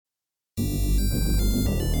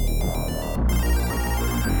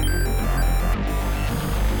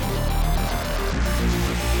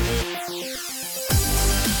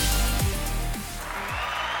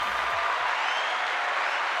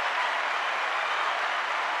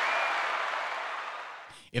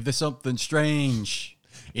If there's something strange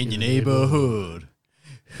in your neighborhood,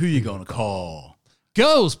 who you gonna call?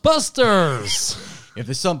 Ghostbusters! If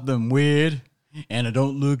there's something weird and it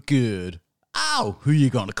don't look good, ow, who you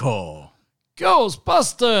gonna call?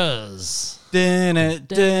 Ghostbusters! I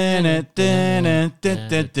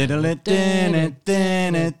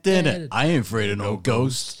ain't afraid of no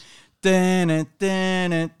ghosts. I ain't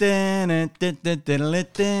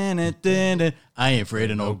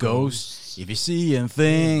afraid of no ghosts. If you're seeing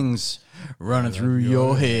things running through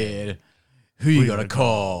your head, who you gonna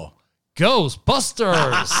call?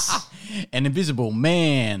 Ghostbusters! An invisible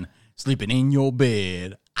man sleeping in your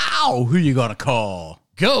bed. Ow, who you gonna call?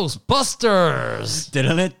 Ghostbusters!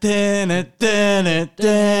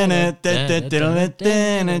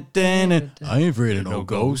 I ain't afraid of no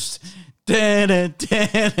ghosts. I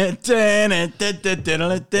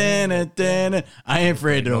ain't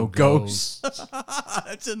afraid of no ghosts.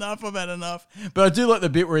 That's enough. I've had enough. But I do like the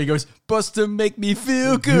bit where he goes, Buster, make me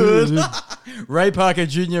feel good. Ray Parker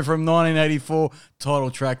Jr. from 1984,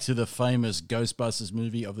 title track to the famous Ghostbusters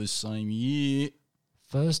movie of the same year.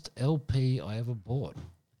 First LP I ever bought.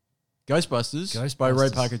 Ghostbusters by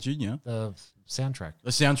Ray Parker Jr. The soundtrack.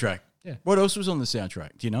 The soundtrack. Yeah. What else was on the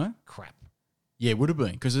soundtrack? Do you know? Crap. Yeah, it would have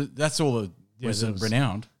been because that's all that was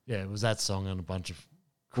renowned. Yeah, it was that song and a bunch of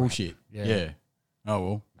bullshit. Yeah. Oh,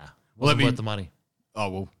 well. Nah, wasn't worth the money. Oh,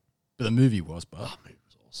 well. But the movie was, but. Oh, the movie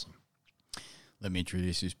was awesome. Let me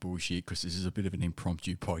introduce this bullshit because this is a bit of an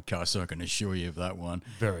impromptu podcast, so I can assure you of that one.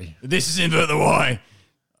 Very. This is Invert the Y.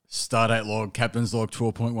 Stardate log, Captain's log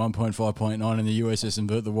 12.1.5.9 in the USS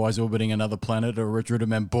Invert the Y's orbiting another planet. A retro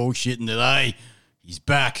man bullshitting today. He's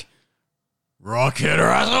back. Rocket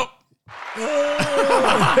Russell.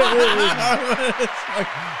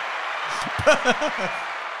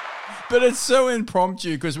 But it's so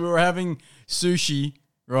impromptu because we were having sushi,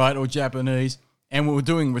 right, or Japanese, and we were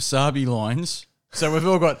doing wasabi lines. So we've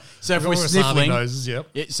all got. So if we're sniffling, noses, yep.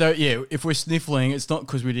 If we're sniffling, it's not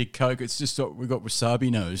because we did coke. It's just we've got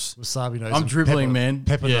wasabi nose. Wasabi nose. I'm dribbling, man.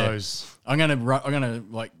 Pepper nose. I'm gonna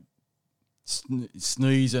like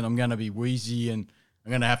sneeze, and I'm gonna be wheezy, and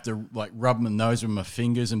I'm gonna have to like rub my nose with my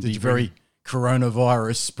fingers and be very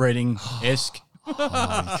coronavirus spreading esque.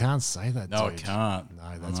 Oh, you can't say that. No, dude. I can't.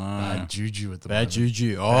 No, that's bad juju at the Bad moment.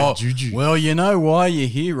 juju. Bad juju. Well, you know why you're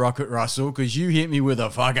here, Rocket Russell, because you hit me with a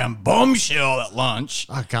fucking bombshell at lunch.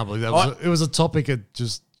 I can't believe that. It was a topic of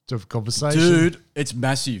conversation. Dude, it's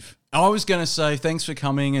massive. I was going to say thanks for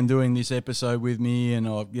coming and doing this episode with me, and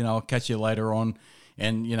I'll catch you later on,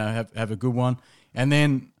 and have a good one. And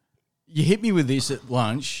then you hit me with this at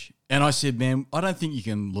lunch, and I said, man, I don't think you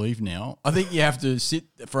can leave now. I think you have to sit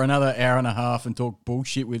for another hour and a half and talk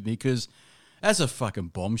bullshit with me because that's a fucking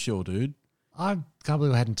bombshell, dude. I can't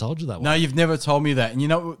believe I hadn't told you that one. No, you've never told me that. And you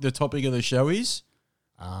know what the topic of the show is?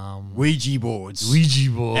 Ouija boards. Ouija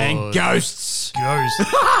boards. And ghosts. Ghosts. No,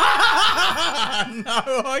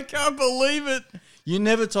 I can't believe it. You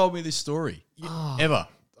never told me this story. Ever.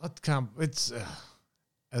 I can't. It's, as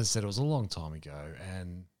I said, it was a long time ago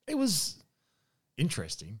and it was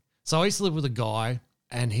interesting. So I used to live with a guy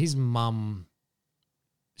and his mum,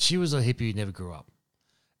 she was a hippie who never grew up.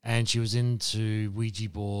 And she was into Ouija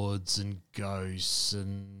boards and ghosts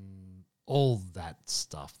and all that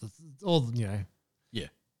stuff. Yeah.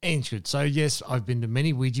 Ancient. So, yes, I've been to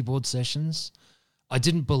many Ouija board sessions. I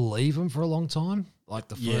didn't believe them for a long time. Like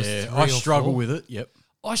the first three I or struggle four. with it. Yep.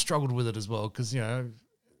 I struggled with it as well because,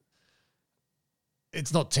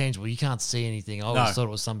 it's not tangible. You can't see anything. I always thought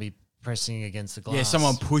it was somebody pressing against the glass. Yeah,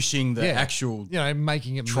 someone pushing the actual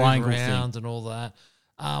making it triangle move around thing. and all that.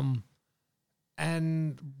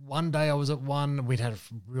 And one day I was at one, we'd had a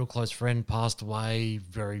real close friend passed away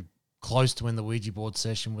very close to when the Ouija board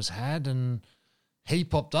session was had, and he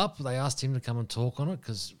popped up. They asked him to come and talk on it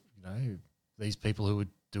because, these people who would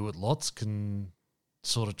do it lots can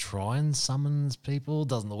sort of try and summons people.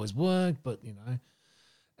 Doesn't always work, but,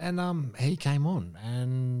 And he came on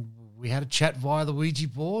and we had a chat via the Ouija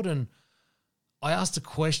board, and I asked a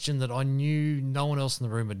question that I knew no one else in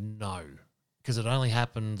the room would know because it only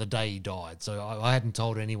happened the day he died. So I hadn't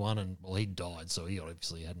told anyone, and, he died, so he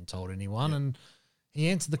obviously hadn't told anyone. Yep. And he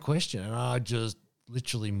answered the question, and I just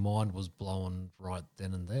literally mind was blown right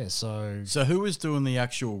then and there. So who was doing the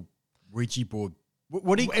actual Ouija board?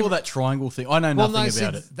 What do you call that triangle thing? I know nothing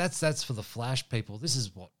about it. That's for the Flash people. This is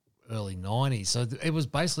early 90s. So it was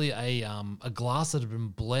basically a glass that had been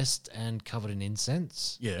blessed and covered in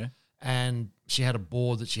incense. Yeah. And she had a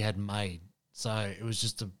board that she had made. So it was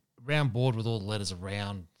just a round board with all the letters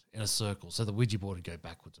around in a circle. So the Ouija board would go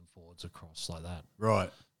backwards and forwards across like that. Right.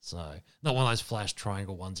 So not one of those flash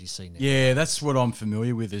triangle ones you see now. Yeah, that's what I'm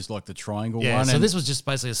familiar with is like the triangle Yeah, one. so and this was just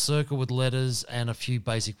basically a circle with letters and a few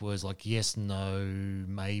basic words like yes, no,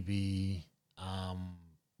 maybe.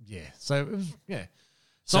 Yeah. So it was, yeah.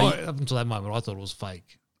 So up until that moment, I thought it was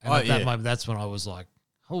fake. And at that moment, that's when I was like,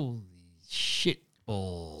 holy shit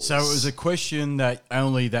balls. So it was a question that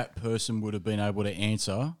only that person would have been able to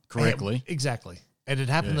answer correctly. Exactly. And it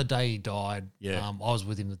happened the day he died. Yeah. I was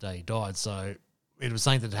with him the day he died. So it was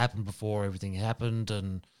something that happened before everything happened.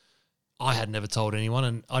 And I had never told anyone.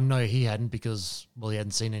 And I know he hadn't because, well, he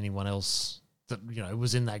hadn't seen anyone else that,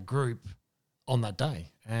 was in that group on that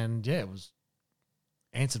day. And yeah, it was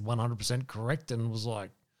answered 100% correct and was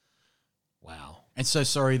like, wow. And so,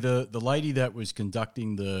 sorry, the lady that was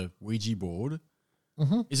conducting the Ouija board,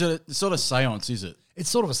 is it a sort of seance, is it? It's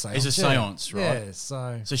sort of a seance. It's a seance, right? Yeah,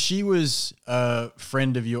 So she was a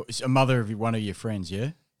friend of a mother of one of your friends,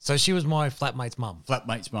 yeah? So she was my flatmate's mum.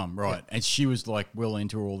 Flatmate's mum, right. Yeah. And she was like well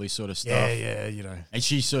into all this sort of stuff. Yeah. And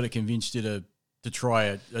she sort of convinced you to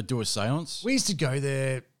try do a seance? We used to go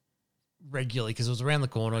there regularly because it was around the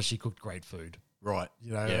corner. She cooked great food. Right.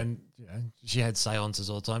 And she had seances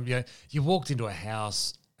all the time. You walked into a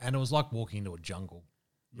house and it was like walking into a jungle.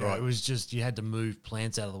 Right. It was just, you had to move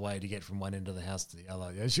plants out of the way to get from one end of the house to the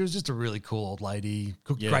other. Yeah, she was just a really cool old lady,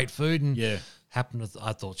 cooked great food and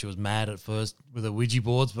I thought she was mad at first with her Ouija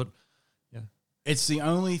boards, but yeah. It's the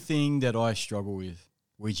only thing that I struggle with,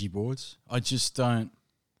 Ouija boards. I just don't.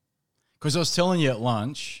 Because I was telling you at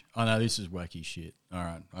lunch, I know this is wacky shit. All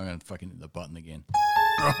right, I'm going to fucking hit the button again.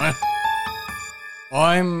 Right.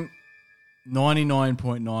 I'm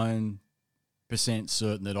 99.9%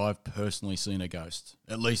 certain that I've personally seen a ghost,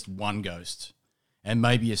 at least one ghost, and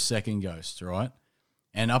maybe a second ghost, right?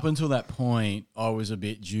 And up until that point, I was a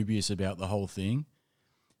bit dubious about the whole thing.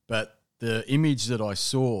 But the image that I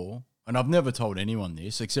saw, and I've never told anyone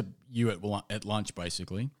this, except you at lunch,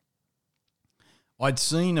 basically, I'd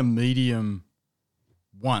seen a medium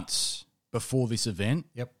once before this event.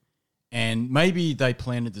 Yep. And maybe they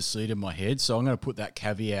planted the seed in my head. So I'm going to put that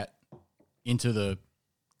caveat into the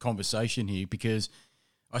conversation here because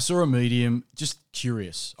I saw a medium, just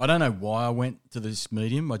curious. I don't know why I went to this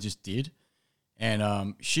medium. I just did.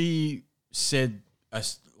 And she said a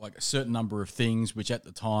certain number of things, which at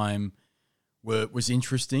the time was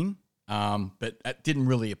interesting. But it didn't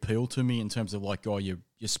really appeal to me in terms of like, oh, you're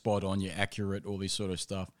spot on, you're accurate, all this sort of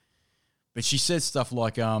stuff. But she said stuff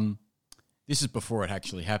like, this is before it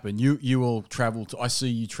actually happened. You will travel to, I see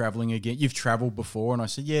you traveling again. You've traveled before. And I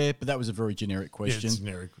said, yeah, but that was a very generic question. Yeah, it's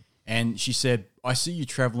generic. And she said, I see you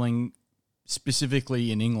traveling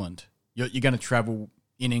specifically in England. You're going to travel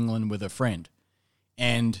in England with a friend.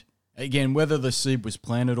 And again, whether the seed was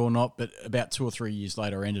planted or not, but about 2 or 3 years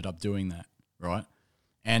later, I ended up doing that, right?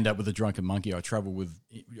 And with a drunken monkey, I travelled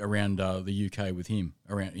around the UK with him,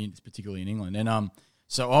 particularly in England. And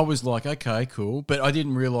so I was like, okay, cool. But I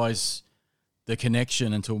didn't realise the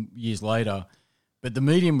connection until years later. But the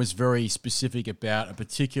medium was very specific about a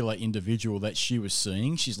particular individual that she was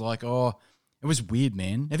seeing. She's like, oh, it was weird,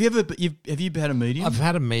 man. Have you had a medium? I've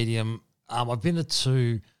had a medium. I've been to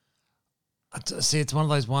two. See, it's one of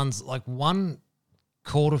those ones, like one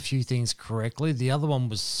called a few things correctly. The other one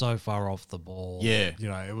was so far off the ball. Yeah.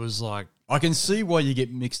 It was like. I can see why you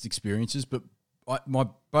get mixed experiences, but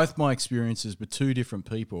both my experiences with two different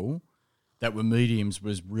people that were mediums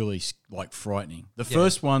was really like frightening. The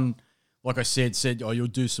first one, like I said, oh, you'll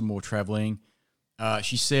do some more traveling.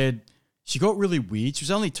 She said she got really weird. She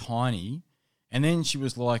was only tiny. And then she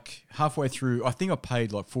was like halfway through, I think I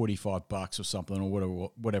paid like $45 or something or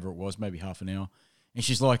whatever it was, maybe half an hour. And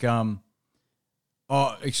she's like, oh,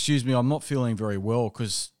 excuse me, I'm not feeling very well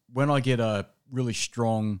because when I get a really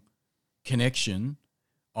strong connection,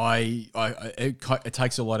 it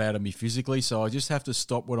takes a lot out of me physically. So I just have to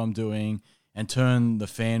stop what I'm doing and turn the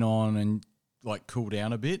fan on and like cool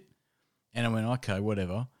down a bit. And I went, okay,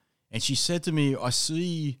 whatever. And she said to me, I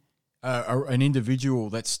see an individual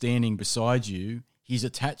that's standing beside you. He's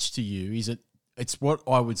attached to you. It's what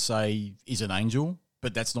I would say is an angel,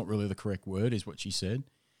 but that's not really the correct word, is what she said.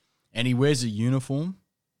 And he wears a uniform.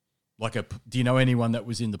 Do you know anyone that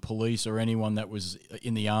was in the police or anyone that was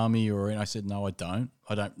in the army? And I said, no, I don't.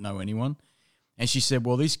 I don't know anyone. And she said,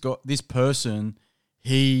 well, this person,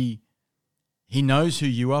 he knows who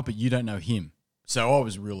you are, but you don't know him. So I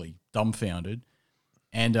was really dumbfounded.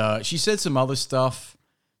 And she said some other stuff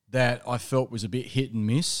that I felt was a bit hit and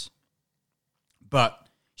miss. But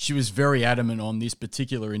she was very adamant on this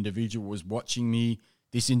particular individual was watching me.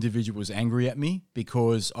 This individual was angry at me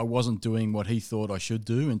because I wasn't doing what he thought I should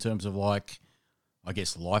do in terms of like, I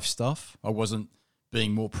guess, life stuff. I wasn't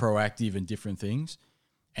being more proactive in different things.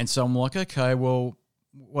 And so I'm like, okay, well,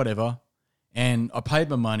 whatever. And I paid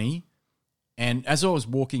my money. And as I was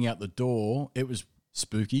walking out the door, it was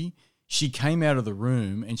spooky. She came out of the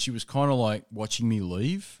room and she was kind of like watching me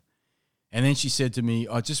leave. And then she said to me,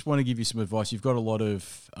 I just want to give you some advice. You've got a lot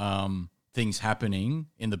of things happening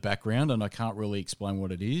in the background, and I can't really explain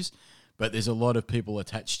what it is, but there's a lot of people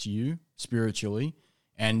attached to you spiritually,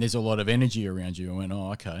 and there's a lot of energy around you. I went,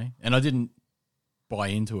 oh, okay. And I didn't buy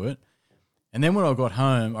into it. And then when I got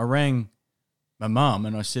home, I rang my mum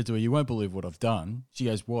and I said to her, you won't believe what I've done. She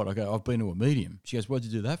goes, what? I go, I've been to a medium. She goes, what'd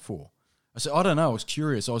you do that for? I said, I don't know. I was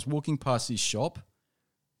curious. I was walking past this shop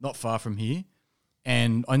not far from here,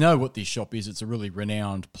 and I know what this shop is. It's a really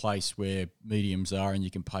renowned place where mediums are and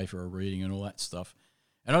you can pay for a reading and all that stuff.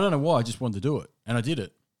 And I don't know why. I just wanted to do it, and I did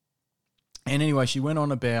it. And anyway, she went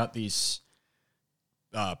on about this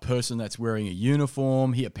person that's wearing a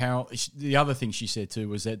uniform. He apparently, the other thing she said too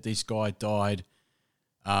was that this guy died.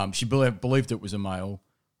 She believed it was a male,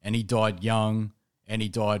 and he died young, and he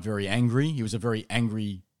died very angry. He was a very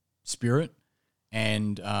angry spirit,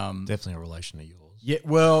 and Definitely a relation to yours. yeah,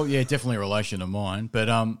 well, yeah, definitely a relation of mine. But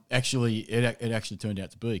actually, it actually turned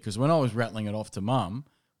out to be, because when I was rattling it off to Mum,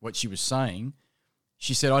 what she was saying,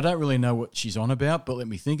 she said, I don't really know what she's on about, but let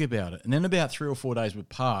me think about it. And then about 3 or 4 days would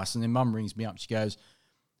pass, and then Mum rings me up. She goes,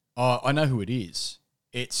 oh, I know who it is.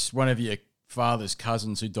 It's one of your father's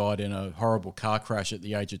cousins who died in a horrible car crash at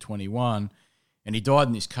the age of 21. And he died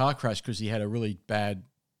in this car crash because he had a really bad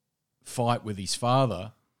fight with his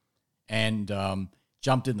father, and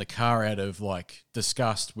jumped in the car out of like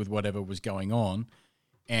disgust with whatever was going on,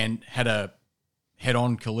 and had a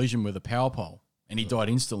head-on collision with a power pole, and he died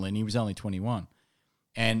instantly, and he was only 21.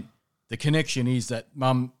 And the connection is that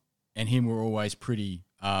Mum and him were always pretty,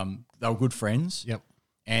 they were good friends. Yep.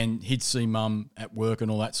 And he'd see Mum at work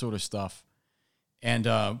and all that sort of stuff. And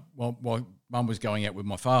while Mum was going out with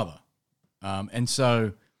my father. And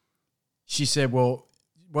so she said, well,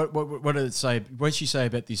 what did it say? What did she say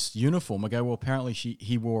about this uniform? I go, well, apparently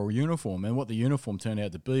he wore a uniform. And what the uniform turned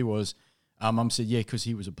out to be was, Mum said, yeah, because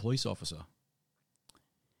he was a police officer.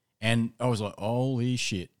 And I was like, holy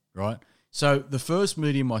shit, right? So the first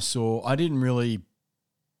medium I saw, I didn't really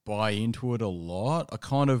buy into it a lot. I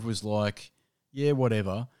kind of was like, yeah,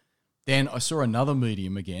 whatever. Then I saw another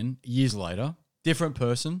medium again, years later, different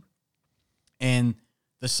person, and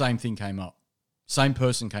the same thing came up. Same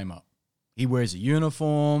person came up. He wears a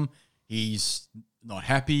uniform. He's not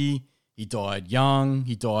happy. He died young.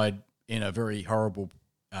 He died in a very horrible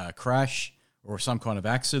crash, or some kind of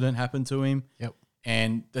accident happened to him. Yep.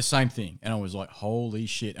 And the same thing. And I was like, holy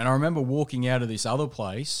shit. And I remember walking out of this other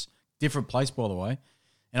place, different place, by the way,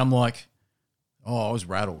 and I'm like, oh, I was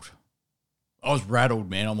rattled.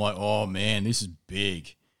 Man. I'm like, oh, man, this is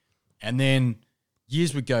big. And then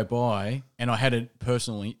years would go by, and I had a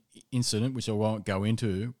personal incident, which I won't go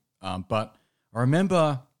into, but I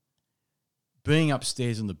remember being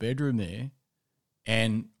upstairs in the bedroom there,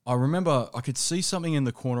 and I remember I could see something in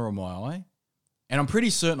the corner of my eye, and I'm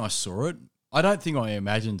pretty certain I saw it. I don't think I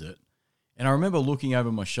imagined it. And I remember looking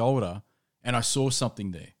over my shoulder, and I saw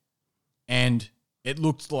something there. And it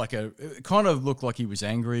kind of looked like he was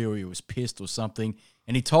angry, or he was pissed or something,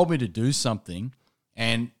 and he told me to do something,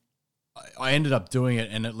 and I ended up doing it,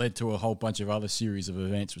 and it led to a whole bunch of other series of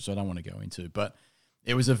events, which I don't want to go into. But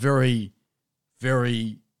it was a very,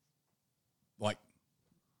 very, like,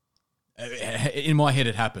 in my head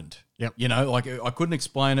it happened. Yep. You know, like I couldn't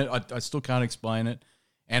explain it. I still can't explain it.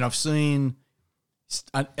 And I've seen,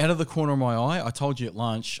 out of the corner of my eye, I told you at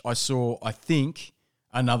lunch, I saw, I think,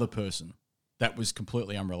 another person that was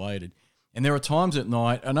completely unrelated. And there are times at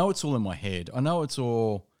night, I know it's all in my head. I know it's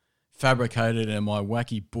all fabricated in my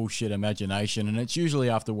wacky bullshit imagination, and it's usually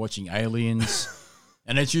after watching Aliens,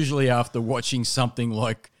 and it's usually after watching something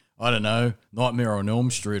like, I don't know, Nightmare on Elm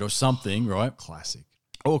Street or something, right? Classic.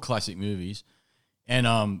 All classic movies. And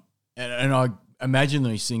I imagine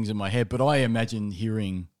these things in my head, but I imagine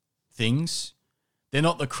hearing things. They're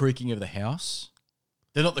not the creaking of the house.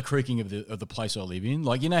 They're not the creaking of the place I live in.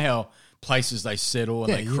 Like, you know how places they settle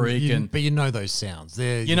and they creak, but you know those sounds.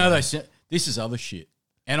 This is other shit.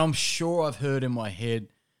 And I'm sure I've heard in my head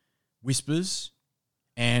whispers,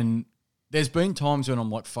 and there's been times when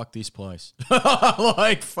I'm like, fuck this place.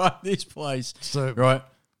 Like, fuck this place. So, right?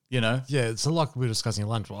 You know? Yeah, so like we were discussing at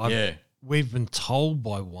lunch. We've been told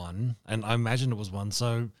by one, and I imagine it was one.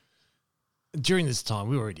 So during this time,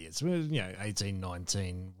 we were idiots. We were, 18,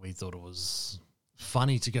 19. We thought it was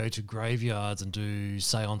funny to go to graveyards and do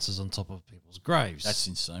seances on top of people's graves. That's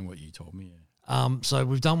insane what you told me, yeah. So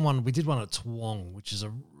we've done one. We did one at Toowong, which is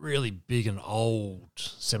a really big and old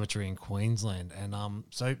cemetery in Queensland, and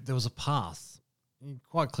so there was a path you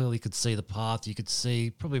quite clearly could see the path. You could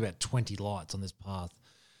see probably about 20 lights on this path.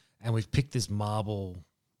 And we've picked this marble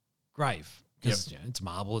grave. Because it's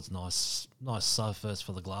marble, it's nice surface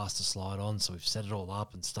for the glass to slide on. So we've set it all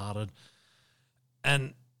up and started.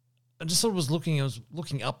 And I just sort of was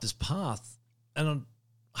looking up this path, and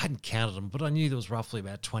I hadn't counted them, but I knew there was roughly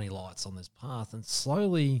about 20 lights on this path. And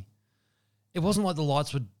slowly, it wasn't like the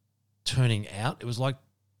lights were turning out. It was like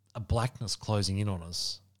a blackness closing in on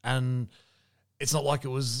us. And it's not like it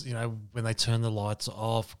was, when they turned the lights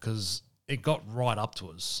off, because it got right up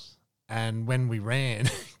to us. And when we ran,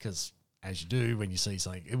 because as you do when you see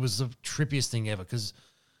something, it was the trippiest thing ever, because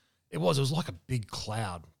it was like a big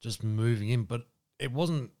cloud just moving in, but it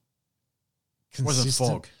wasn't consistent. It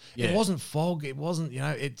wasn't fog. Yeah. It wasn't fog. It wasn't,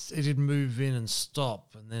 it'd move in and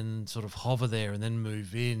stop and then sort of hover there and then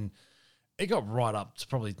move in. It got right up to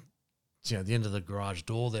probably, the end of the garage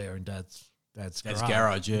door there in Dad's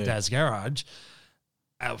garage, yeah. Dad's garage.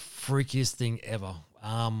 Our freakiest thing ever.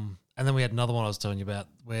 And then we had another one I was telling you about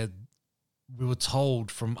where we were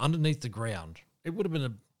told from underneath the ground. It would have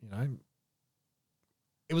been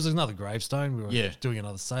it was another gravestone. We were doing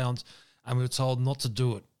another seance, and we were told not to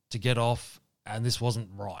do it, to get off, and this wasn't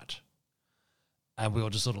right. And we all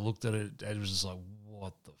just sort of looked at it, and it was just like,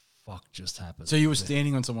 what the fuck just happened? So you were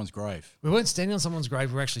standing on someone's grave? We weren't standing on someone's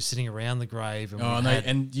grave. We were actually sitting around the grave. And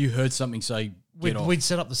and you heard something say, we'd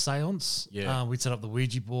set up the seance. Yeah. We'd set up the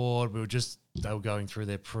Ouija board. They were going through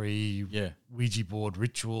their Ouija board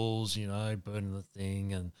rituals, burning the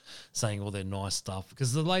thing and saying all their nice stuff.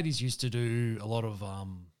 Because the ladies used to do a lot of,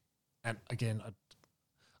 and again,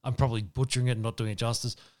 I'm probably butchering it and not doing it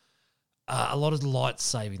justice, a lot of light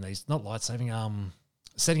saving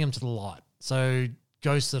setting them to the light. So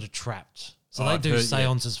ghosts that are trapped. So they do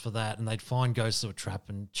seances for that, and they'd find ghosts that were trapped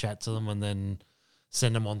and chat to them and then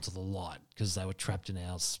send them onto the light because they were trapped in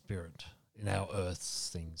our spirit, in our earth's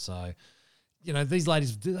thing. So, these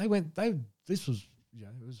ladies, this was, it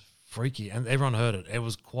was freaky, and everyone heard it. It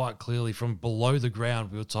was quite clearly from below the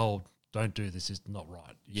ground. We were told, don't do this. It's not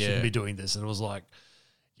right. You shouldn't be doing this. And it was like,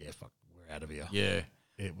 yeah, fuck, we're out of here. Yeah.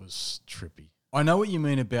 It was trippy. I know what you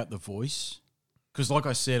mean about the voice, because like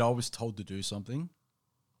I said, I was told to do something.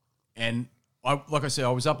 And I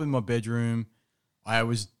was up in my bedroom. I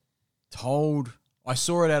was told, I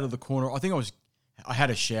saw it out of the corner. I think I had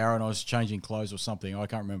a shower and I was changing clothes or something. I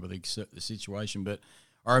can't remember the situation, but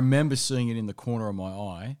I remember seeing it in the corner of my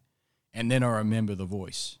eye, and then I remember the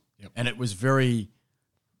voice. Yep. And it was very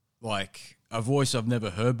like a voice I've never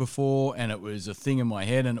heard before, and it was a thing in my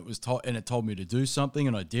head, and it told me to do something,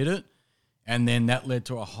 and I did it. And then that led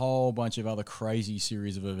to a whole bunch of other crazy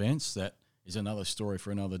series of events that is another story for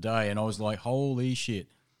another day. And I was like, holy shit.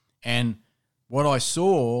 And what I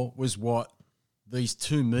saw was what these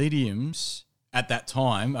two mediums at that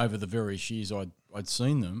time, over the various years I'd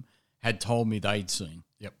seen them, had told me they'd seen.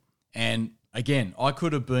 Yep. And again, I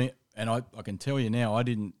could have been, and I can tell you now, I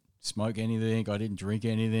didn't smoke anything. I didn't drink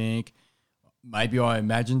anything. Maybe I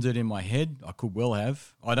imagined it in my head. I could well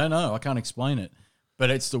have. I don't know. I can't explain it. But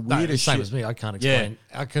it's the weirdest same shit. as me. I can't explain.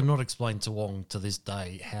 I cannot explain to Wong to this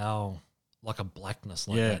day how like a blackness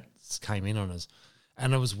like that came in on us.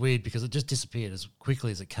 And it was weird because it just disappeared as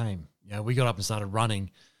quickly as it came. We got up and started running,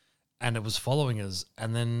 and it was following us.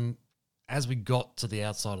 And then as we got to the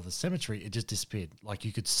outside of the cemetery, it just disappeared. Like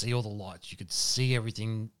you could see all the lights. You could see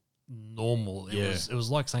everything normal. It was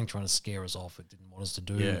like something trying to scare us off. It didn't want us to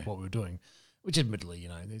do what we were doing, which admittedly,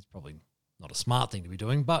 it's probably not a smart thing to be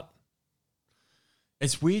doing, but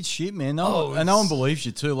it's weird shit, man. And no one believes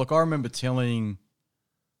you too. Like I remember telling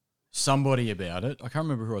somebody about it. I can't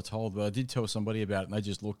remember who I told, but I did tell somebody about it, and they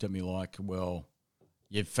just looked at me like, well,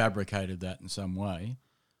 you've fabricated that in some way.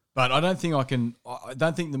 But I don't think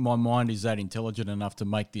that my mind is that intelligent enough to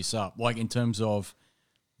make this up, like in terms of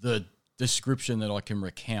the description that I can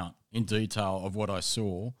recount in detail of what I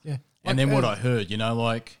saw and then what I heard,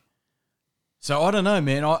 So I don't know,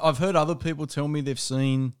 man. I've heard other people tell me they've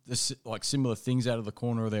seen like similar things out of the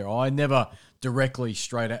corner of their eye, never directly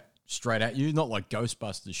straight at you, not like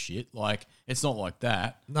Ghostbusters shit. Like it's not like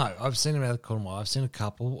that. No, I've seen them out of the corner of my eye. I've seen a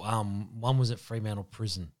couple. One was at Fremantle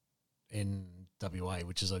Prison in WA,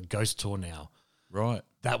 which is a ghost tour now. Right.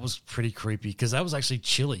 That was pretty creepy because that was actually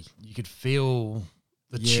chilly. You could feel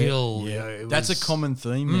the chill. Yeah, that's a common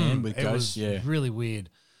theme, man, with ghosts. It was really weird.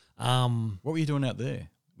 What were you doing out there?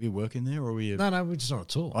 Were you working there, or were you? No, we're just on a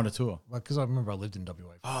tour. On a tour, because I remember I lived in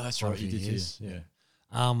WA. Oh, that's right, you did. Years. Yeah.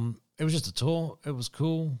 It was just a tour. It was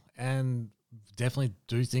cool, and definitely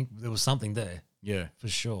do think there was something there. Yeah, for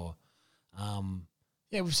sure.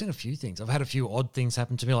 We've seen a few things. I've had a few odd things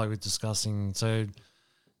happen to me, like we're discussing. So,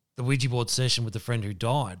 the Ouija board session with the friend who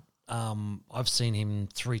died. I've seen him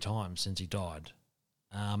 3 times since he died.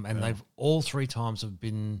 And they've all 3 times have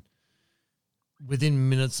been within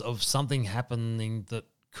minutes of something happening that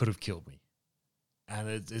could have killed me. And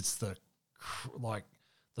it's the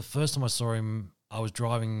first time I saw him, I was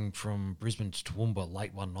driving from Brisbane to Toowoomba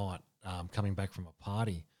late one night, coming back from a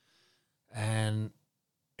party. And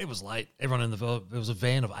it was late. Everyone there was a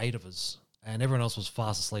van of 8 of us, and everyone else was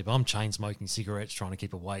fast asleep. I'm chain smoking cigarettes, trying to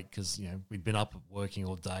keep awake because, you know, we'd been up working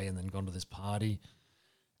all day and then gone to this party.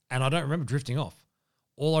 And I don't remember drifting off.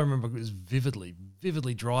 All I remember was vividly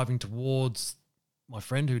driving towards my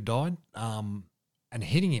friend who died, and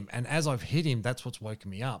hitting him. And as I've hit him, that's what's woken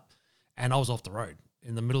me up. And I was off the road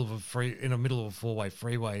in the middle of a 4-way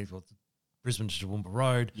freeway, Brisbane to Toowoomba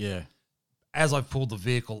Road. Yeah. As I've pulled the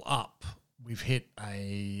vehicle up, we've hit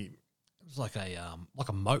it was like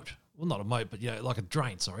a moat. Well, not a moat, but like a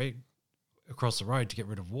drain, across the road to get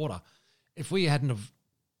rid of water. If I hadn't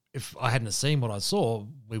have seen what I saw,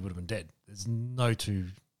 we would have been dead. There's no 2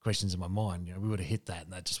 questions in my mind. You know, we would have hit that,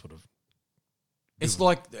 and that just would have.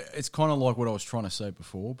 It's kind of like what I was trying to say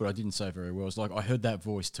before, but I didn't say it very well. It's like I heard that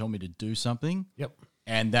voice tell me to do something. Yep.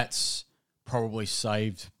 And that's probably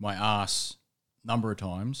saved my ass a number of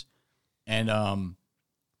times. And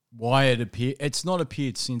why it appeared, it's not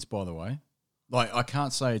appeared since, by the way. Like, I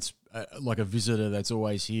can't say it's like a visitor that's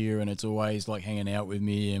always here and it's always like hanging out with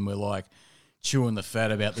me and we're like chewing the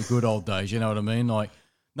fat about the good old days. You know what I mean? Like,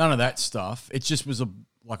 none of that stuff. It just was a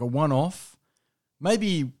one-off,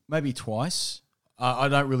 maybe twice. I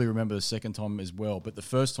don't really remember the second time as well, but the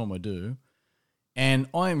first time I do. And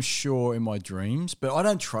I am sure in my dreams, but I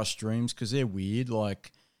don't trust dreams because they're weird.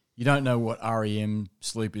 Like, you don't know what REM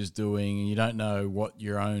sleep is doing, and you don't know what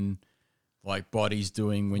your own like body's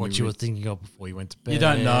doing when what you were thinking of before you went to bed. You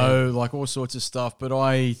don't know, like all sorts of stuff. But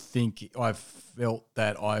I think I've felt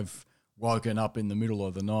that I've woken up in the middle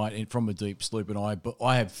of the night and from a deep sleep, and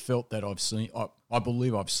I have felt that I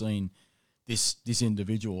believe I've seen this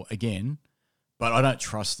individual again, but I don't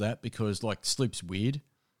trust that because like sleep's weird,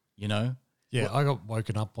 you know. Yeah, I got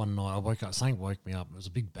woken up one night. I woke up, something woke me up. It was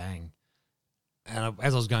a big bang. And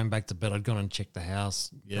as I was going back to bed, I'd gone and checked the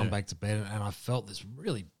house, gone back to bed, and I felt this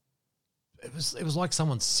really, it was like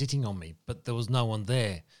someone sitting on me, but there was no one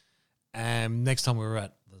there. And next time we were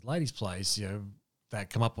at the lady's place, you know, that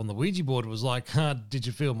come up on the Ouija board was like, did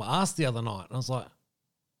you feel my ass the other night? And I was like,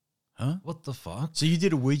 huh? What the fuck? So you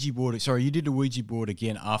did a Ouija board. Sorry, you did a Ouija board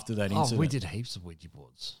again after that incident. Oh, we did heaps of Ouija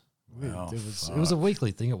boards. Wow, it was a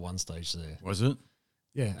weekly thing at one stage there. Was it?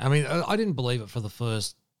 Yeah. I mean, I didn't believe it for the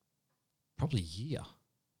first probably year.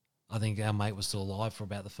 I think our mate was still alive for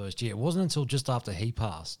about the first year. It wasn't until just after he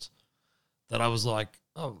passed that I was like,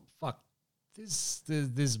 oh, fuck, this,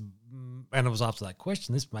 and it was after that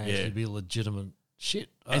question, this may actually be legitimate shit.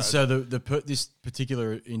 And so this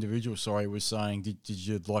particular individual, was saying, did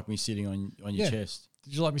you like me sitting on your chest?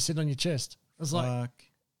 Did you like me sitting on your chest? I was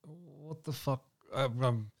like, what the fuck?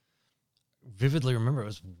 Vividly remember, it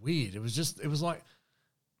was weird. It was like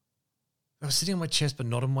I was sitting on my chest, but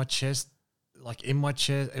not on my chest, like in my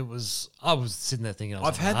chest. I was sitting there thinking I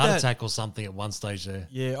was having a heart attack or something at one stage there.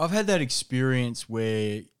 Yeah, I've had that experience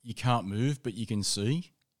where you can't move, but you can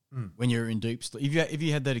see when you're in deep sleep. Have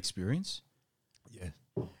you had that experience? Yeah.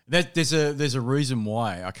 There's a reason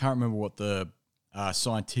why. I can't remember what the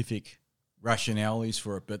scientific rationale is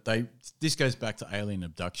for it, but this goes back to alien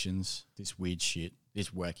abductions, this weird shit, this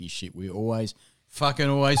wacky shit. We always talk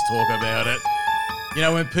about it. You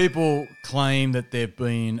know, when people claim that they've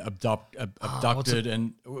been abducted,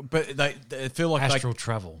 but they feel like astral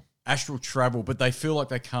travel, but they feel like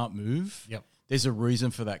they can't move. Yep. There's a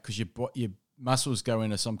reason for that because your muscles go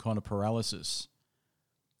into some kind of paralysis.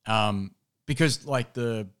 Because like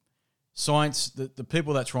the science, the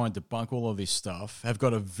people that try and debunk all of this stuff have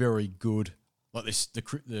got a very good, like this,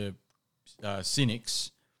 the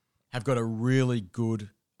cynics have got a really good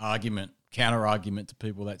counter argument to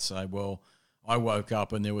people that say, well, I woke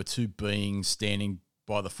up and there were 2 beings standing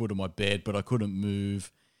by the foot of my bed, but I couldn't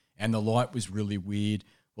move and the light was really weird.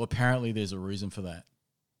 Well, apparently there's a reason for that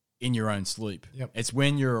in your own sleep. Yep. It's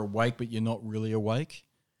when you're awake, but you're not really awake.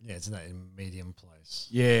 Yeah, it's in that medium place.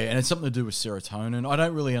 Yeah, and it's something to do with serotonin. I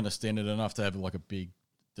don't really understand it enough to have like a big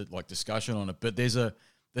discussion on it, but there's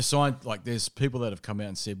people that have come out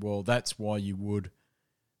and said, well, that's why you would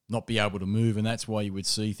not be able to move, and that's why you would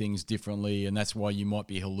see things differently, and that's why you might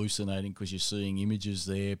be hallucinating because you're seeing images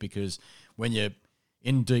there. Because when you're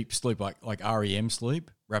in deep sleep, like REM sleep,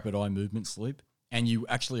 rapid eye movement sleep, and you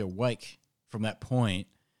actually awake from that point,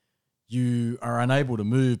 you are unable to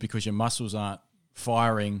move because your muscles aren't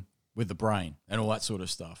firing with the brain and all that sort of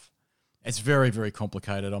stuff. It's very, very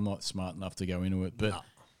complicated. I'm not smart enough to go into it, but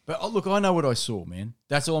But look, I know what I saw, man.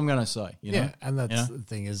 That's all I'm going to say. You know? And that's You know? the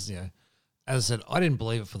thing is, as I said, I didn't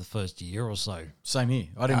believe it for the first year or so. Same here.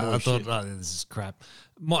 I didn't I believe thought, shit. this is crap.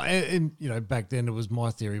 Back then it was my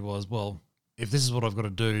theory was, well, if this is what I've got to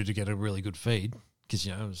do to get a really good feed, because,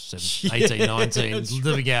 I was 18, 19,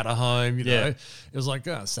 living out of home, you know, it was like,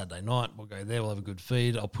 Saturday night, we'll go there, we'll have a good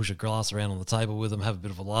feed. I'll push a glass around on the table with them, have a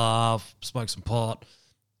bit of a laugh, smoke some pot.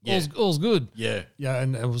 Yeah. All's good. Yeah. Yeah,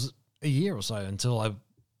 and it was a year or so until I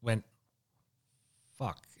went,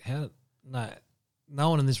 fuck, no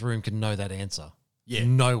one in this room can know that answer. Yeah.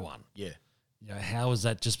 No one. Yeah. How has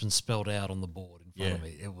that just been spelled out on the board in front of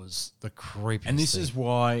me? It was the creepiest And this thing. is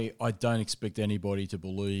why I don't expect anybody to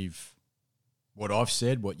believe what I've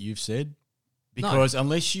said, what you've said, because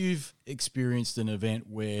unless you've experienced an event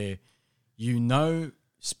where you know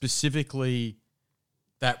specifically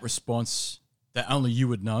that response that only you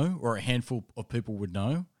would know or a handful of people would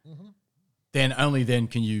know, then only then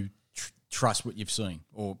can you trust what you've seen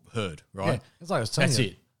or heard, right? Yeah, it's like I was telling That's you,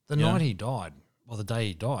 it. the night he died, or the day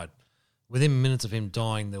he died, within minutes of him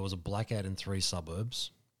dying, there was a blackout in 3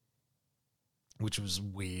 suburbs, which was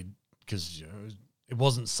weird because it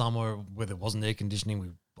wasn't somewhere where there wasn't air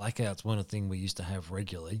conditioning. Blackouts weren't a thing we used to have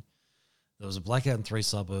regularly. There was a blackout in 3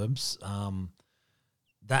 suburbs.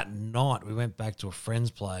 That night, we went back to a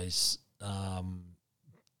friend's place. Everyone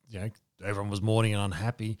was mourning and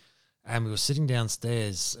unhappy. And we were sitting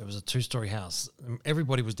downstairs. It was a 2-story house.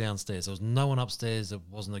 Everybody was downstairs. There was no one upstairs. There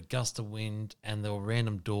wasn't a gust of wind. And there were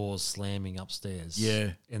random doors slamming upstairs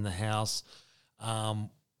in the house.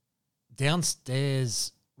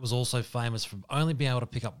 Downstairs was also famous for only being able to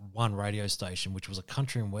pick up one radio station, which was a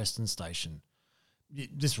country and western station.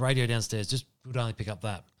 This radio downstairs just would only pick up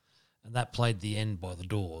that. And that played The End by The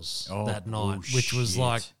Doors that night, which was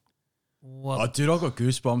like, what? Oh, dude, I got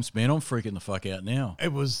goosebumps, man. I'm freaking the fuck out now.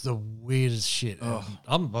 It was the weirdest shit. Oh.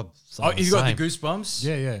 I'm You got the goosebumps?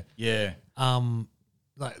 Yeah. Yeah.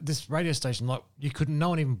 Like this radio station, like no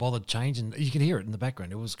one even bothered changing. You could hear it in the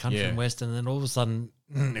background. It was country and western, and then all of a sudden,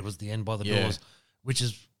 it was The End by The Doors, which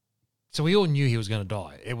is. So we all knew he was going to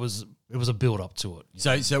die. It was a build up to it.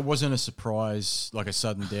 So it wasn't a surprise, like a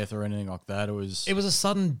sudden death or anything like that. It was a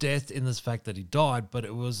sudden death in this fact that he died, but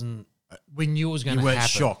it wasn't. We knew it was going to happen. You weren't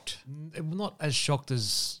shocked. Not as shocked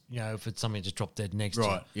as, if it's something just dropped dead next to you.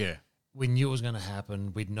 Right, yeah. We knew it was going to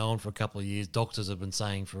happen. We'd known for a couple of years. Doctors have been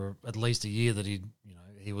saying for at least a year that he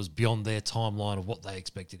was beyond their timeline of what they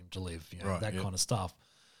expected him to live, that kind of stuff.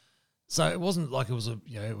 So it wasn't like it was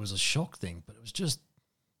a shock thing, but it was just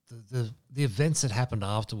the events that happened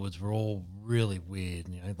afterwards were all really weird.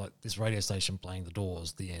 Like this radio station playing The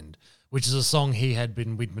Doors, The End, which is a song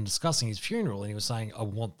we'd been discussing his funeral, and he was saying, I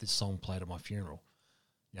want this song played at my funeral.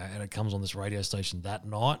 And it comes on this radio station that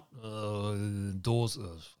night. Doors.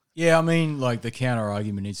 Yeah, I mean, like the counter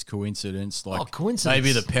argument is coincidence. Like coincidence.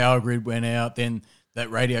 Maybe the power grid went out, then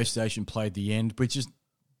that radio station played The End, which is,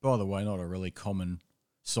 by the way, not a really common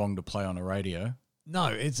song to play on a radio. No,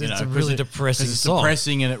 it's a really depressing it's song.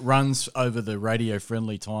 Depressing, and it runs over the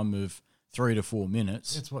radio-friendly time of 3 to 4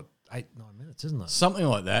 minutes. It's 8-9 minutes, isn't it? Something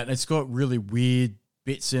like that. And it's got really weird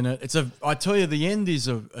bits in it. I tell you, The End is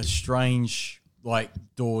a strange, like,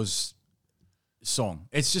 Doors song.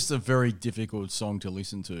 It's just a very difficult song to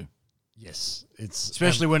listen to. Yes, it's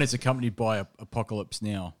especially when it's accompanied by Apocalypse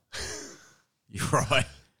Now. You're right.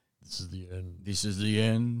 This is the end. This is the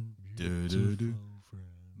end. Do-do-do.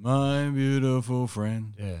 My beautiful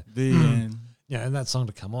friend. Yeah. The end. Yeah, and that song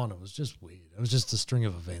to come on, it was just weird. It was just a string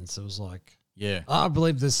of events. It was like, yeah, I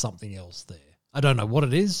believe there's something else there. I don't know what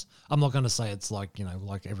it is. I'm not going to say it's like,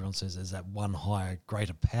 like everyone says, there's that one higher,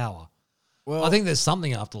 greater power. Well, I think there's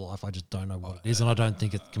something after life. I just don't know what it is, and I don't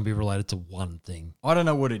think it can be related to one thing. I don't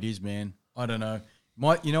know what it is, man. I don't know.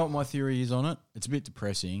 You know what my theory is on it? It's a bit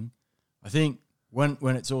depressing. I think when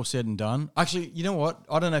it's all said and done, actually, you know what?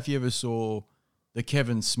 I don't know if you ever saw the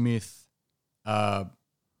Kevin Smith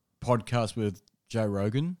podcast with Joe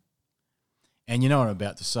Rogan. And you know what I'm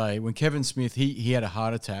about to say. When Kevin Smith, he had a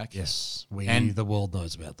heart attack. Yes, the world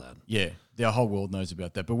knows about that. Yeah, the whole world knows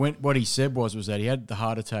about that. But what he said was that he had the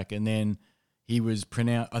heart attack, and then he was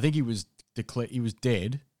pronounced, I think he was declared, he was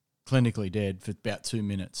dead, clinically dead for about 2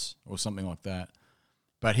 minutes or something like that.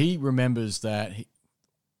 But he remembers that,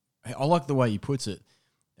 I like the way he puts it.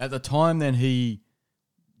 At the time then he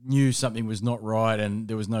knew something was not right and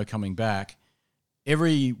there was no coming back.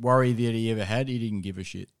 Every worry that he ever had, he didn't give a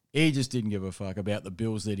shit. He just didn't give a fuck about the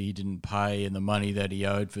bills that he didn't pay and the money that he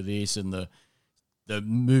owed for this and the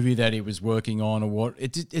movie that he was working on or what.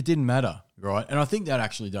 It didn't matter, right? And I think that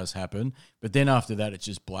actually does happen. But then after that, it's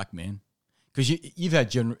just black, man. Because you've had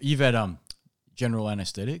general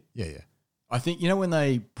anesthetic. Yeah. I think, when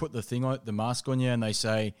they put the mask on you and they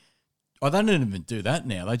say, oh, they don't even do that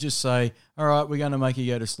now. They just say, all right, we're going to make you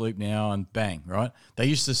go to sleep now, and bang, right? They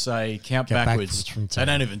used to say count backwards. From 10.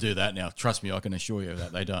 They don't even do that now. Trust me, I can assure you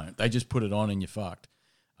that they don't. They just put it on and you're fucked.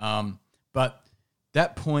 But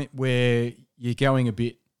that point where you're going a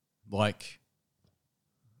bit like,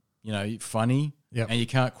 funny, and you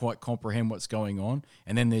can't quite comprehend what's going on,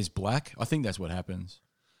 and then there's black, I think that's what happens.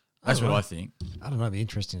 That's what I think. I don't know. It'd be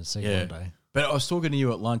interesting to see one day. But I was talking to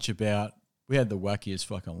you at lunch about, we had the wackiest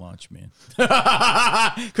fucking lunch, man.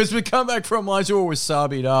 Because we come back from lunch all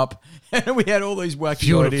wasabi'd up, and we had all these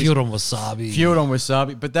wacky ideas. Fueled on wasabi. Fueled on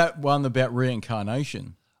wasabi. But that one about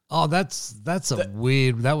reincarnation. Oh, that's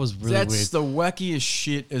weird. That was really weird. That's the wackiest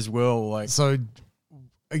shit as well. Like, so,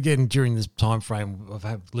 again, during this time frame of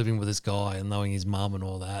living with this guy and knowing his mum and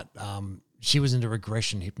all that, she was into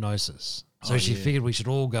regression hypnosis. So she figured we should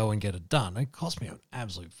all go and get it done. It cost me an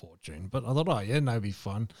absolute fortune, but I thought, it'd be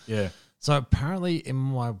fun. Yeah. So apparently in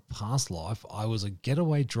my past life, I was a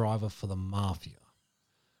getaway driver for the mafia.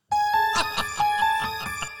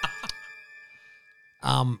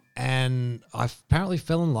 And I apparently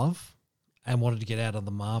fell in love and wanted to get out of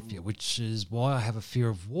the mafia, which is why I have a fear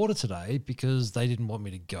of water today, because they didn't want me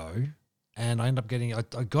to go. And I ended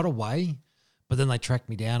up I got away, but then they tracked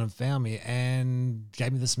me down and found me and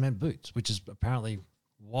gave me the cement boots, which is apparently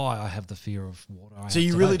why I have the fear of water. So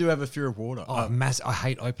you really do have a fear of water? Oh, I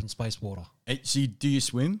hate open space water. So do you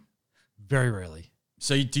swim? Very rarely.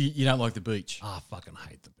 So you don't like the beach? I fucking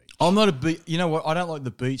hate the beach. I'm not a beach. You know what? I don't like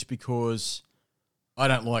the beach because I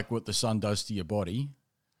don't like what the sun does to your body,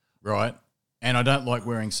 right? And I don't like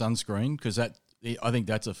wearing sunscreen because I think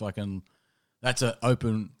that's an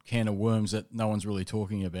open can of worms that no one's really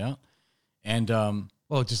talking about. And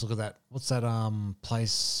well, just look at that. What's that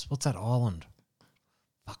place? What's that island?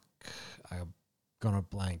 Fuck, I've gone a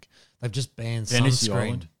blank. They've just banned Fantasy sunscreen.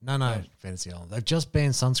 Island? No, Fantasy Island. They've just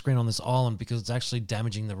banned sunscreen on this island because it's actually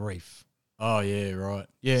damaging the reef. Oh yeah, right.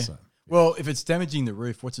 Yeah. So, Well, if it's damaging the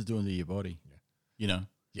reef, what's it doing to your body? Yeah. You know.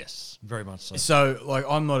 Yes, very much so. So, like,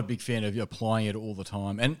 I'm not a big fan of applying it all the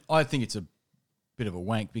time, and I think it's a bit of a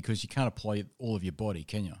wank because you can't apply it all of your body,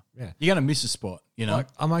 can you? Yeah, you're going to miss a spot. You know, like,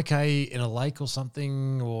 I'm okay in a lake or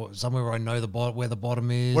something, or somewhere where I know where the bottom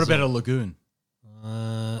is. What about a lagoon?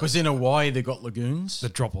 Because in Hawaii they got lagoons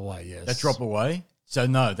that drop away. Yes, that drop away. So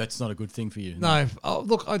no, that's not a good thing for you. No,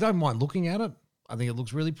 look, I don't mind looking at it. I think it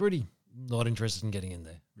looks really pretty. Not interested in getting in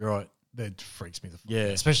there. Right. That freaks me the fuck out.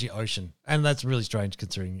 Especially ocean. And that's really strange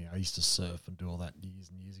considering I used to surf and do all that years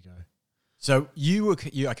and years ago. So you were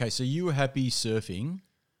happy surfing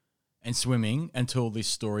and swimming until this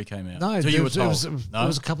story came out. No, you were told. It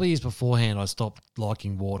was a couple of years beforehand I stopped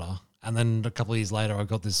liking water. And then a couple of years later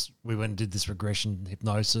we went and did this regression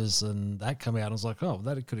hypnosis and that came out. I was like, oh,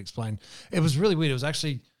 that could explain. It was really weird. It was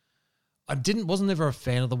actually, wasn't ever a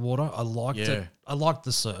fan of the water. I liked it. I liked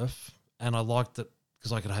the surf and I liked it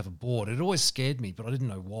because I could have a board. It always scared me, but I didn't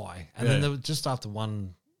know why. And then there was, just after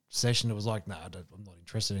one session, it was like, no, I'm not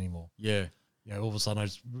interested anymore. Yeah. You know, all of a sudden I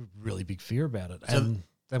was really big fear about it. And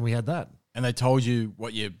then we had that. And they told you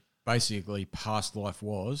what your basically past life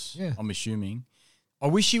was, I'm assuming. I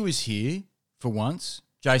wish he was here for once.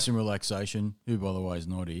 Jason Relaxation, who, by the way, is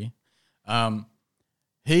not here. I'm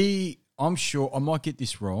sure, I might get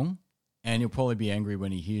this wrong, and he'll probably be angry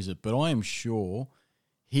when he hears it, but I am sure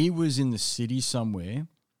he was in the city somewhere,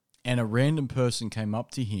 and a random person came up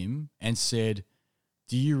to him and said,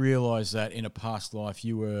 do you realize that in a past life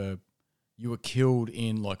you were killed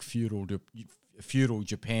in like feudal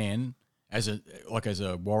Japan as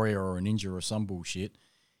a warrior or a ninja or some bullshit,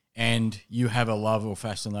 and you have a love or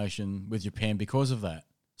fascination with Japan because of that.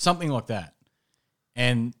 Something like that.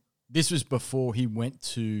 And this was before he went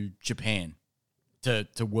to Japan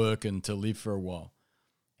to work and to live for a while.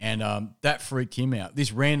 And that freaked him out.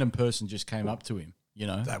 This random person just came up to him, you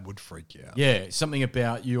know. That would freak you out. Yeah, something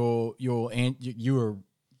about your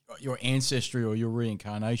ancestry or your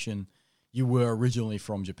reincarnation, you were originally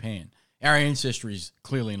from Japan. Our ancestry is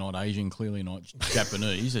clearly not Asian, clearly not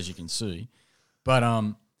Japanese, as you can see.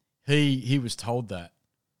 But he was told that.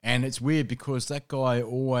 And it's weird because that guy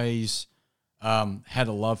always had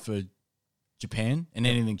a love for Japan and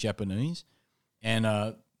anything Japanese. And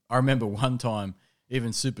I remember one time,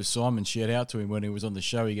 even Super Simon shared out to him when he was on the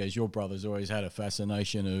show. He goes, your brother's always had a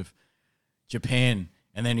fascination of Japan.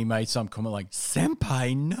 And then he made some comment like,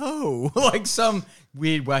 senpai, no. Like some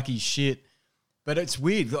weird, wacky shit. But it's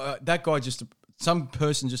weird. That guy some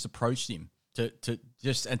person just approached him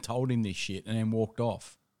and told him this shit and then walked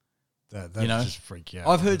off. That just freak you out.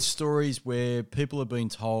 I've heard stories where people have been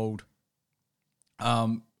told,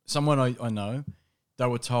 someone I know, they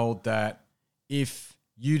were told that if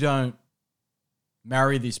you don't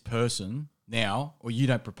marry this person now, or you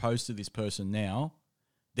don't propose to this person now,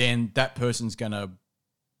 then that person's going to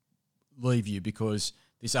leave you because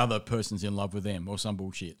this other person's in love with them or some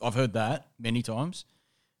bullshit. I've heard that many times.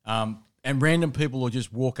 And random people will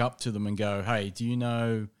just walk up to them and go, hey, do you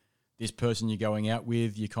know this person you're going out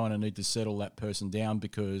with? You kind of need to settle that person down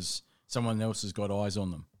because someone else has got eyes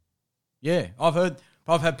on them. Yeah,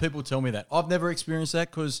 I've had people tell me that. I've never experienced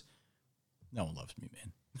that because no one loves me,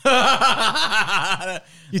 man.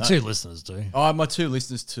 Your two listeners do. Oh, my two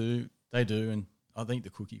listeners too. They do, and I think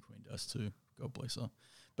the Cookie Queen does too. God bless her.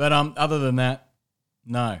 But other than that,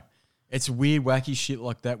 no. It's weird, wacky shit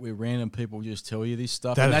like that where random people just tell you this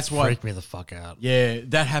stuff. That freaked me the fuck out. Yeah,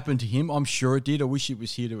 that happened to him. I'm sure it did. I wish he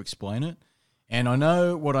was here to explain it. And I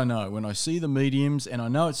know what I know. When I see the mediums, and I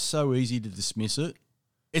know it's so easy to dismiss it,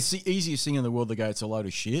 it's the easiest thing in the world to go, it's a load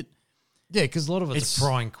of shit. Yeah, because a lot of it's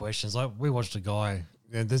prying questions. Like we watched a guy,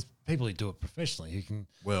 there's people who do it professionally who can,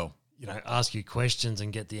 ask you questions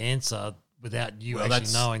and get the answer without you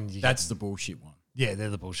actually knowing. That's the bullshit one. Yeah, they're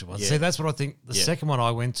the bullshit ones. Yeah. See, that's what I think. The second one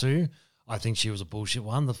I went to, I think she was a bullshit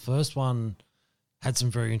one. The first one had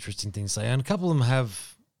some very interesting things to say, and a couple of them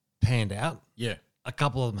have panned out. Yeah. A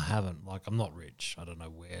couple of them haven't. Like, I'm not rich. I don't know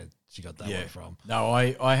where she got that one from. No,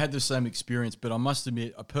 I had the same experience, but I must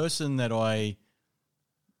admit, a person that I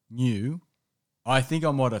knew, I think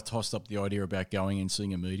I might have tossed up the idea about going and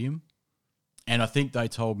seeing a medium. And I think they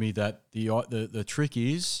told me that the trick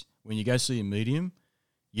is when you go see a medium,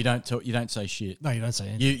 you don't say shit. No, you don't say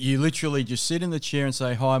anything. You literally just sit in the chair and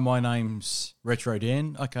say, "Hi, my name's Retro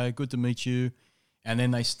Dan. Okay, good to meet you." And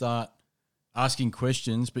then they start asking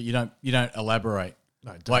questions, but you don't elaborate.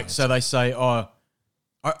 No, so they say, "Oh,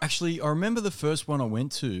 I remember the first one I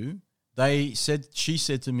went to. She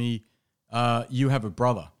said to me, you have a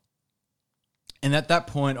brother." And at that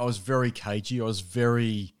point, I was very cagey. I was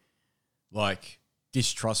very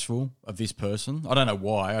distrustful of this person. I don't know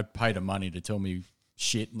why. I paid her money to tell me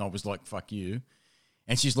shit, and I was like, fuck you.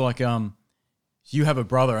 And she's like, you have a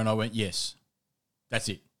brother? And I went, yes. That's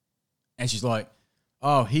it. And she's like,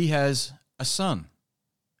 oh, he has a son.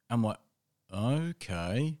 I'm like,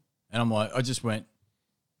 okay. And I'm like, I just went,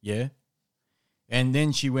 yeah. And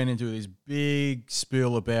then she went into this big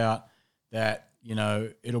spiel about that,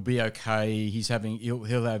 it'll be okay.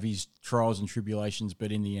 He'll have his trials and tribulations,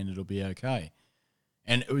 but in the end, it'll be okay.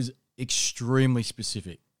 And it was extremely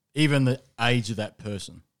specific. Even the age of that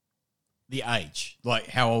person, the age, like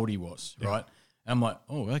how old he was, right? And I'm like,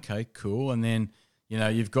 oh, okay, cool. And then,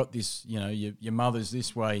 you've got this, your mother's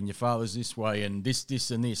this way and your father's this way and this,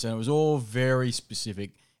 and this. And it was all very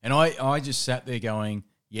specific. And I just sat there going,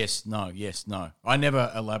 yes, no. I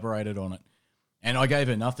never elaborated on it. And I gave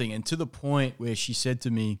her nothing. And to the point where she said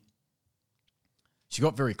to me, she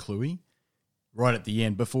got very cluey right at the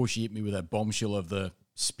end before she hit me with that bombshell of the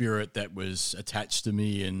spirit that was attached to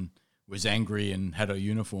me and was angry and had a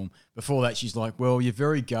uniform. Before that, she's like, well, you're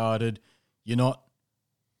very guarded. You're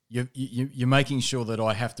making sure that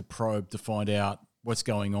I have to probe to find out what's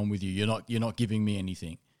going on with you. You're not giving me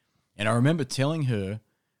anything. And I remember telling her,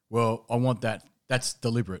 well, I want that. That's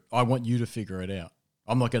deliberate. I want you to figure it out.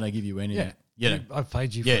 I'm not going to give you anything. Yeah. I've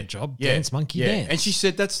paid you for a job. Dance, monkey, dance. And she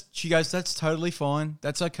said, she goes, that's totally fine.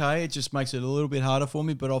 That's okay. It just makes it a little bit harder for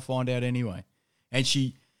me, but I'll find out anyway. And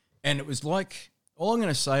it was like, all I'm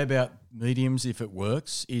going to say about mediums, if it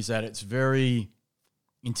works, is that it's very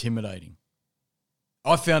intimidating.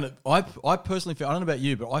 I found it, I personally found, I don't know about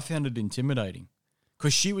you, but I found it intimidating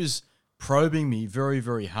because she was probing me very,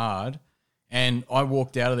 very hard. And I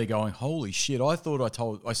walked out of there going, holy shit, I thought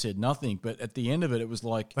I said nothing. But at the end of it, it was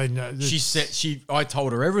like, I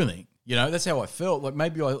told her everything. That's how I felt. Like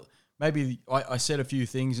maybe I said a few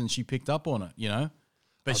things and she picked up on it,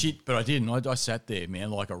 But I didn't. I sat there,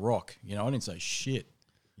 man, like a rock. I didn't say shit.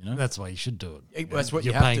 That's why you should do it. That's what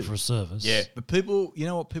you're you have paying to. For a service. Yeah, but people,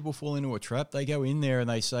 people fall into a trap. They go in there and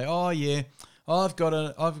they say, "Oh yeah, I've got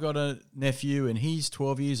a nephew and he's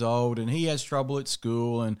 12 years old and he has trouble at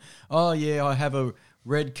school and oh yeah, I have a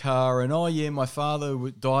red car and oh yeah, my father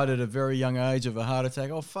died at a very young age of a heart attack."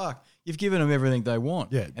 Oh fuck, you've given them everything they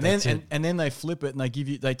want. Yeah, and then they flip it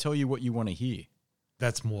and they tell you what you want to hear.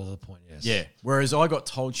 That's more the point, yes. Yeah. Whereas I got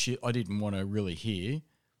told shit I didn't want to really hear.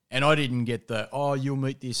 And I didn't get you'll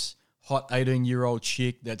meet this hot 18-year-old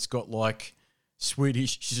chick that's got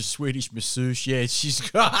she's a Swedish masseuse. Yeah, she's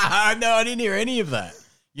got, no, I didn't hear any of that.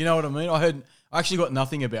 You know what I mean? I actually got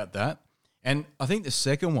nothing about that. And I think the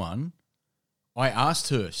second one, I asked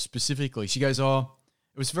her specifically. She goes, oh,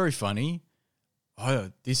 it was very funny.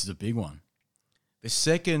 Oh, this is a big one. The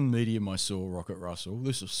second medium I saw, Rocket Russell,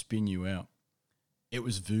 this will spin you out. It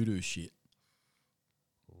was voodoo shit.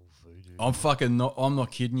 I'm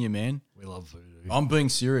not kidding you, man. We love voodoo. I'm being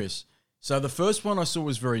serious. So the first one I saw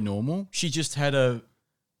was very normal. She just had a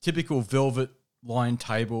typical velvet lined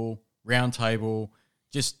table, round table.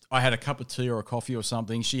 Just, I had a cup of tea or a coffee or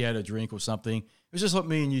something. She had a drink or something. It was just like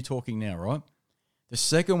me and you talking now, right? The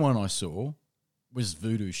second one I saw was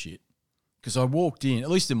voodoo shit. Because I walked in, at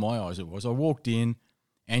least in my eyes it was, I walked in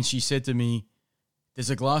and she said to me, there's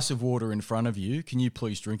a glass of water in front of you. Can you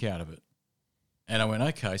please drink out of it? And I went,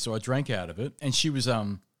 okay. So I drank out of it. And she was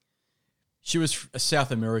a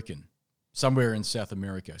South American, somewhere in South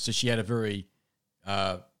America. So she had a very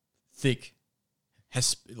thick,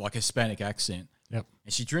 like Hispanic accent. Yep.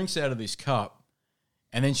 And she drinks out of this cup.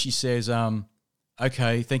 And then she says,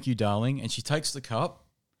 okay, thank you, darling. And she takes the cup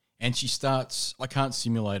and she starts, I can't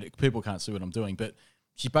simulate it. People can't see what I'm doing. But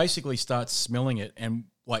she basically starts smelling it and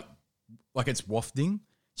like it's wafting.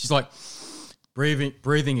 She's like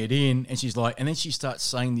breathing it in, and she's like, and then she starts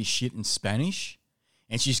saying this shit in Spanish,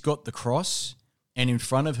 and she's got the cross, and in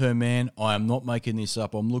front of her, man, I am not making this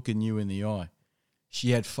up. I'm looking you in the eye.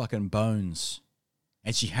 She had fucking bones,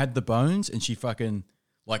 and she had the bones, and she fucking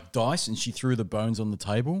like dice, and she threw the bones on the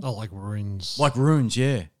table. Oh, like runes. Like runes,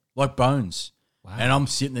 yeah, like bones. Wow. And I'm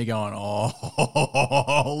sitting there going, oh,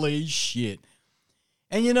 holy shit.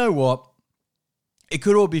 And you know what? It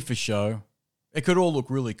could all be for show. It could all look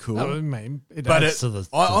really cool. I mean, it but adds to the...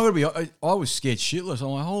 I was scared shitless.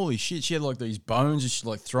 I'm like, holy shit. She had like these bones and she's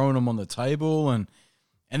like throwing them on the table. And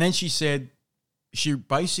then she said, she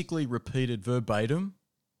basically repeated verbatim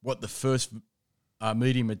what the first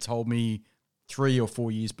medium had told me 3 or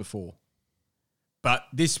 4 years before. But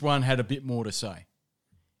this one had a bit more to say.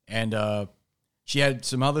 And she had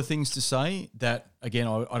some other things to say that, again,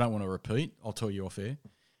 I don't want to repeat. I'll tell you off air.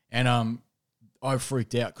 And I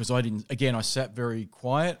freaked out because I sat very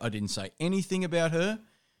quiet. I didn't say anything about her,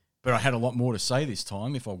 but I had a lot more to say this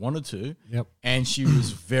time if I wanted to. Yep. And she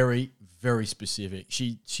was very, very specific.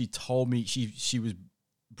 She told me she was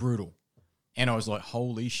brutal. And I was like,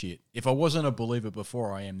 holy shit. If I wasn't a believer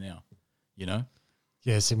before, I am now, you know?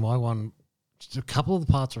 Yeah, see, my one, a couple of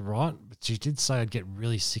the parts were right, but she did say I'd get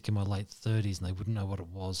really sick in my late 30s and they wouldn't know what it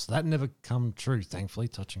was. So that never come true, thankfully,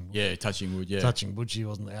 touching wood. Yeah, touching wood, yeah. Touching wood, she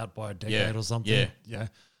wasn't out by a decade or something. Yeah. Yeah.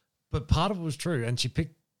 But part of it was true. And she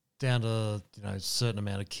picked down to, a certain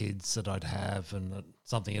amount of kids that I'd have and that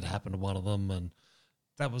something had happened to one of them. And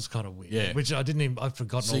that was kind of weird. Yeah. Which I'd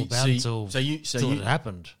forgotten all about until it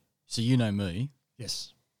happened. So you know me.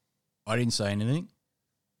 Yes. I didn't say anything.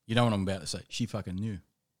 You know what I'm about to say. She fucking knew.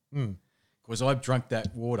 Because I drank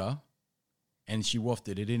that water and she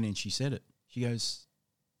wafted it in and she said it. She goes,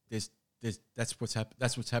 that's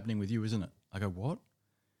what's happening with you, isn't it? I go, what?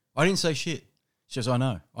 I didn't say shit. She goes, I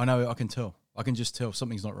know, I can tell. I can just tell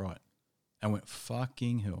something's not right. I went,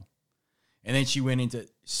 fucking hell. And then she went into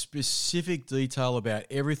specific detail about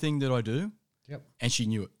everything that I do. Yep. And she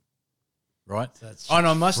knew it. Right? And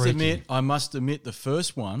I must admit the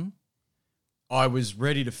first one, I was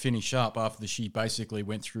ready to finish up after she basically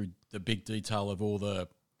went through the big detail of all the,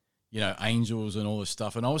 angels and all this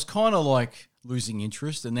stuff. And I was kind of like losing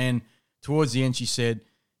interest. And then towards the end, she said,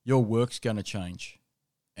 your work's going to change.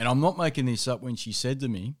 And I'm not making this up when she said to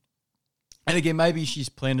me, and again, maybe she's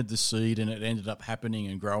planted the seed and it ended up happening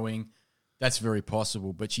and growing. That's very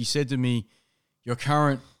possible. But she said to me, your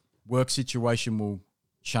current work situation will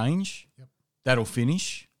change. Yep. That'll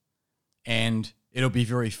finish. And it'll be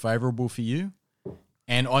very favorable for you.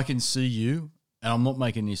 And I can see you, and I'm not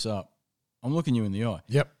making this up. I'm looking you in the eye.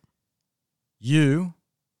 Yep. You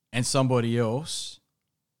and somebody else,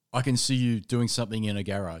 I can see you doing something in a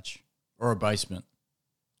garage or a basement.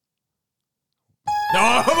 No,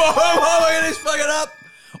 I'm making this fucking up.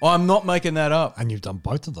 I'm not making that up. And you've done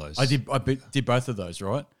both of those. I did both of those,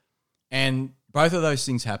 right? And both of those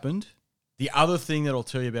things happened. The other thing that I'll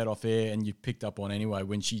tell you about off air, and you picked up on anyway,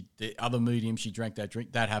 when the other medium, she drank that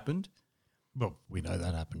drink, that happened. Well, we know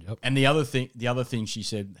that happened, yep. And the other thing she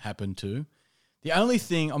said happened too. The only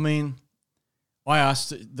thing, I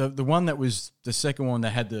asked the one that was the second one that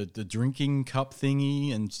had the drinking cup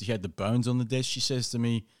thingy and she had the bones on the desk. She says to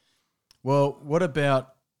me, well, what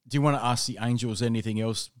about, do you want to ask the angels anything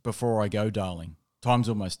else before I go, darling? Time's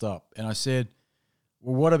almost up. And I said,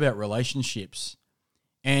 well, what about relationships?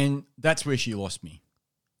 And that's where she lost me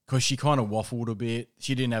because she kind of waffled a bit.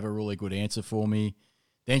 She didn't have a really good answer for me.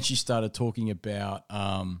 Then she started talking about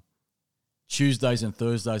Tuesdays and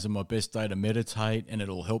Thursdays are my best day to meditate and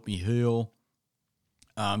it'll help me heal.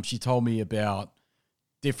 She told me about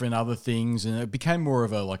different other things and it became more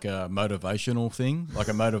of a motivational thing, like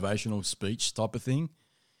a motivational speech type of thing.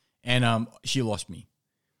 And she lost me.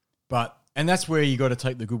 But And that's where you got to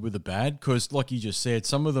take the good with the bad, because like you just said,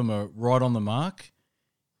 some of them are right on the mark,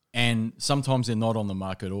 and sometimes they're not on the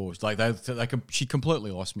mark at all. It's like she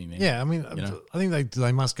completely lost me, man. Yeah, I mean, I think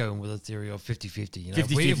they must go in with a theory of 50-50. You know?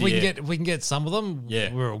 50-50, if we can get some of them,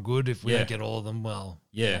 we're all good. If we don't get all of them, well,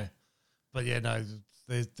 yeah. You know. But yeah, no,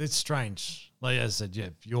 it's strange. Like I said,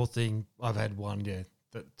 your thing. I've had one,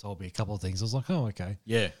 that told me a couple of things. I was like, oh, okay,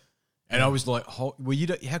 yeah. And I was like, well,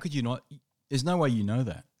 how could you not? There's no way you know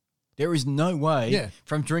that. There is no way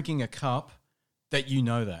from drinking a cup that you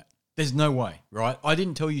know that. There's no way, right? I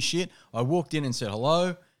didn't tell you shit. I walked in and said,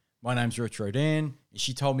 hello, my name's Retro Dan.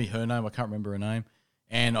 She told me her name. I can't remember her name.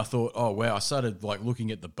 And I thought, oh, wow. I started like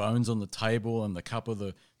looking at the bones on the table and the cup of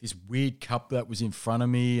this weird cup that was in front of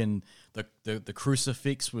me, and the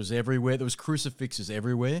crucifix was everywhere. There was crucifixes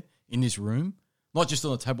everywhere in this room, not just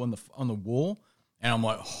on the table, on the wall. And I'm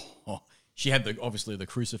like, oh, she had obviously the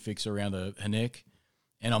crucifix around her neck.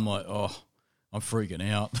 And I'm like, oh, I'm freaking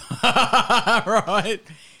out. Right?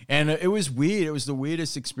 And it was weird. It was the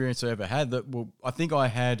weirdest experience I ever had. I think I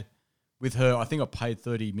had with her, I think I paid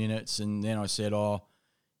 30 minutes, and then I said, oh,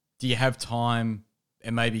 do you have time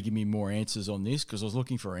and maybe give me more answers on this? Because I was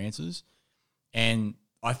looking for answers. And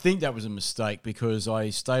I think that was a mistake, because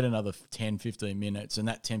I stayed another 10, 15 minutes, and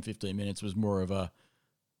that 10, 15 minutes was more of a,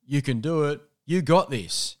 you can do it, you got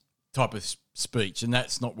this type of speech. And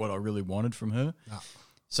that's not what I really wanted from her. No.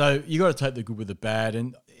 So you got to take the good with the bad,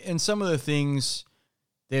 and some of the things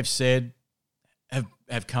they've said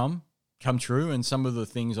have come true, and some of the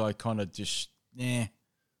things I kind of just you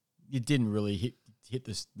didn't really hit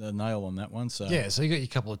the nail on that one. So so you got your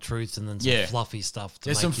couple of truths and then some fluffy stuff.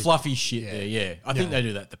 There's some fluffy shit there. Yeah, I think they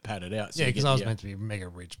do that to pad it out. So because I was meant to be mega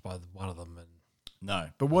rich by one of them, and no,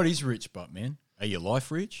 but what is rich, but man, are you life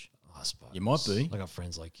rich? I suppose you might be. I got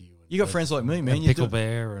friends like you. You got friends like me, man. Pickle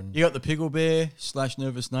Bear, and you got the Pickle Bear /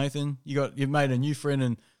 Nervous Nathan. You've made a new friend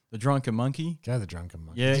in the Drunken Monkey. Go the Drunken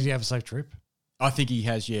Monkey. Yeah. Did you have a safe trip? I think he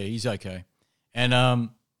has. Yeah, he's okay. And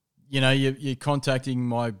you're contacting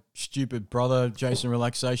my stupid brother Jason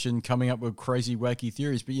Relaxation, coming up with crazy wacky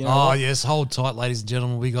theories. But yes, hold tight, ladies and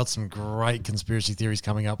gentlemen. We got some great conspiracy theories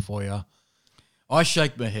coming up for you. I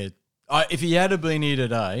shake my head. If he had been here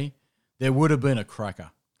today, there would have been a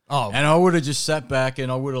cracker. Oh, and I would have just sat back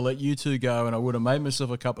and I would have let you two go, and I would have made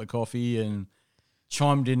myself a cup of coffee and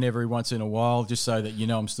chimed in every once in a while just so that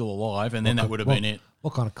I'm still alive, and then that would have been it.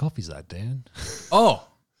 What kind of coffee is that, Dan? Oh.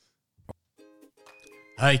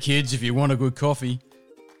 Hey, kids, if you want a good coffee,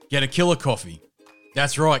 get a Killer Coffee.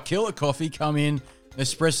 That's right, Killer Coffee come in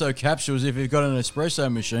espresso capsules if you've got an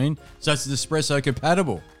espresso machine, so it's espresso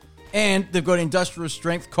compatible. And they've got industrial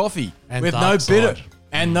strength coffee and with no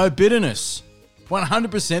bitterness.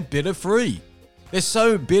 100% bitter free. They're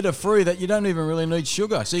so bitter free that you don't even really need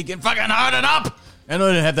sugar, so you can fucking hard it up and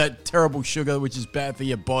not have that terrible sugar which is bad for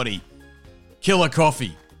your body. Killer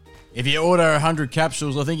Coffee. If you order 100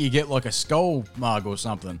 capsules, I think you get like a skull mug or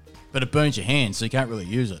something, but it burns your hands, so you can't really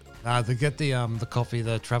use it. They get the coffee,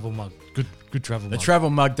 the travel mug. Good travel mug. The travel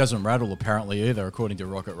mug doesn't rattle apparently either, according to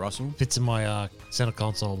Rocket Russell. Fits in my center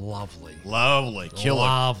console. Lovely. Killer.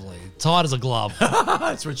 Lovely. Tight as a glove.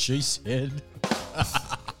 That's what she said.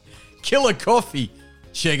 Killer Coffee.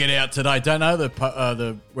 Check it out today. Don't know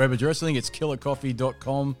the web address. I think it's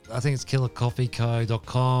killercoffee.com. I think it's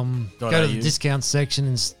killercoffeeco.com. Go to the discount section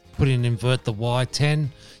and put in invert the Y10.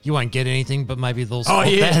 You won't get anything, but maybe they'll spot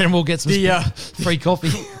that and we'll get some free coffee.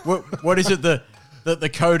 What is it? The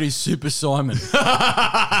code is Super Simon.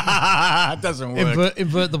 It doesn't work.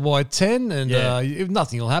 Invert the Y10 and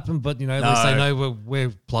nothing will happen, but at least they know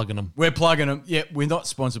we're plugging them. We're plugging them. Yeah, we're not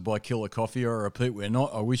sponsored by Killer Coffee, or repeat, we're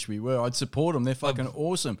not. I wish we were. I'd support them. They're fucking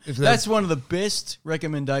awesome. That's one of the best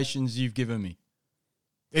recommendations you've given me.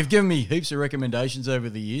 They've given me heaps of recommendations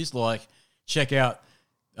over the years, like check out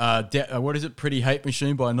what is it? Pretty Hate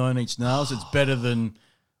Machine by 9 Inch Nails. It's better than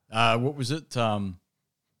what was it?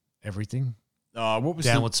 Everything. What was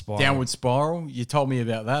Downward Spiral? Downward Spiral. You told me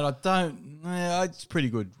about that. It's a pretty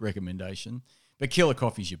good recommendation. But Killer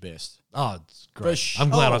Coffee's your best. Oh, it's great. I'm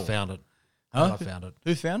glad I found it. Huh? I found it.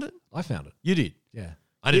 Who found it? I found it. You did? Yeah.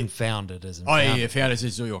 I didn't found it as in found it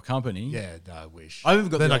as your company. Yeah, no, I wish. I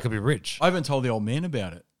could be rich. I haven't told the old man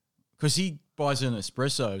about it because he buys in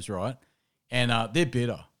espressos, right? And they're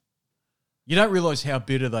bitter. You don't realise how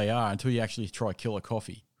bitter they are until you actually try Killer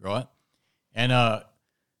Coffee, right? And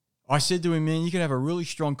I said to him, man, you can have a really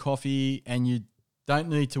strong coffee and you don't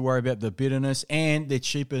need to worry about the bitterness, and they're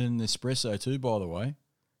cheaper than espresso too, by the way,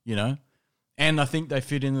 And I think they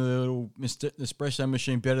fit in the little espresso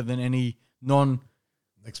machine better than any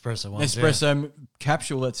espresso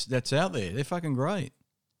capsule that's out there. They're fucking great.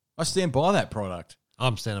 I stand by that product.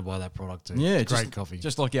 I'm standing by that product too. Yeah, It's great coffee.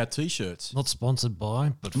 Just like our T-shirts. Not sponsored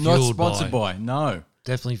by, but Not fueled sponsored by. No.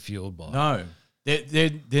 Definitely fueled by. No.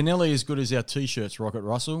 They're nearly as good as our T-shirts, Rocket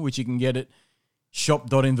Russell, which you can get at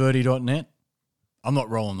shop.inverti.net. I'm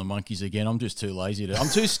not rolling the monkeys again. I'm just too lazy to. I'm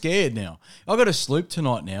too scared now. I've got to sleep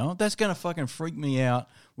tonight now. That's going to fucking freak me out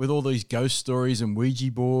with all these ghost stories and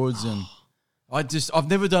Ouija boards. And I've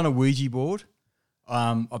never done a Ouija board.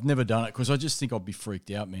 I've never done it because I just think I'd be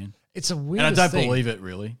freaked out, man. It's a weird And I don't believe it,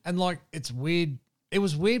 really. And like, it's weird. It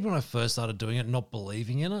was weird when I first started doing it, not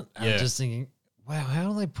believing in it. And just thinking, wow,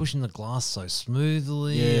 how are they pushing the glass so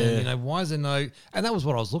smoothly? Yeah. And, you know, why is there no... And that was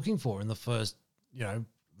what I was looking for in the first, you know,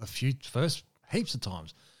 first heaps of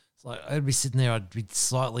times. It's like I'd be sitting there, I'd be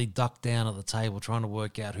slightly ducked down at the table trying to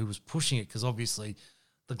work out who was pushing it because obviously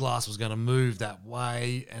the glass was going to move that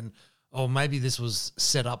way. And, or maybe this was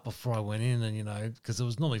set up before I went in and, you know, because there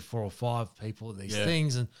was normally 4 or 5 people at these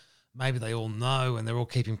things and maybe they all know and they're all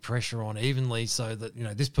keeping pressure on evenly so that, you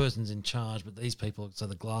know, this person's in charge, but these people, so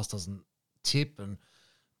the glass doesn't tip.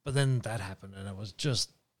 But then that happened and it was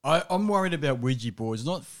just... I'm worried about Ouija boards.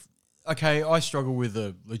 Okay, I struggle with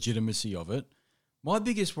the legitimacy of it. My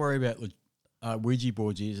biggest worry about Ouija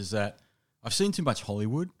boards is that I've seen too much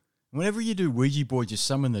Hollywood. Whenever you do Ouija boards, you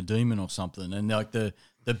summon the demon or something, and like the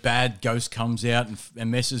bad ghost comes out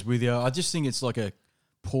and messes with you. I just think it's like a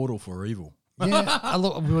portal for evil. Yeah,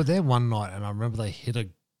 look, we were there one night, and I remember they hit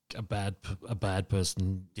a bad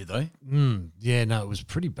person. Did they? Yeah, no, it was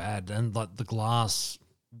pretty bad, and like the glass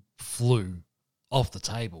flew off the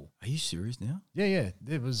table. Are you serious now? Yeah,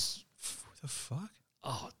 it was. What the fuck?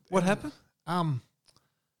 Oh, what happened?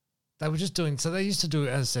 They were just doing, so they used to do,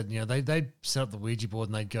 as I said, you know, they'd set up the Ouija board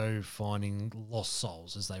and they'd go finding lost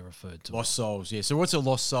souls, as they referred to Lost souls, yeah. So what's a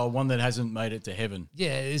lost soul? One that hasn't made it to heaven.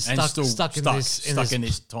 Yeah, is and stuck in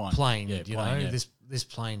this time. Plane, yeah, you plane, know, yeah. this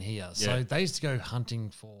plane here. Yeah. So they used to go hunting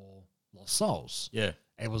for lost souls. Yeah.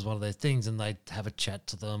 It was one of their things, and they'd have a chat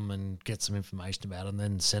to them and get some information about it and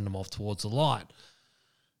then send them off towards the light.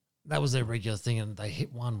 That was their regular thing, and they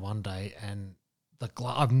hit one day, and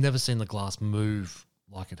I've never seen the glass move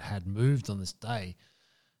like it had moved on this day.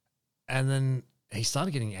 And then he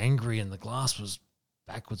started getting angry and the glass was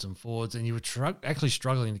backwards and forwards and you were actually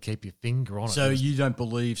struggling to keep your finger on it. So you don't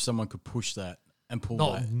believe someone could push that and pull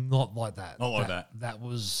that? Not like that. Not like that. That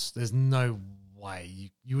was, there's no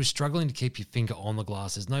way. You were struggling to keep your finger on the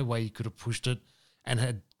glass. There's no way you could have pushed it and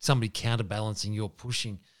had somebody counterbalancing your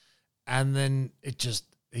pushing. And then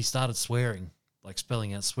he started swearing, like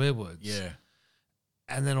spelling out swear words. Yeah.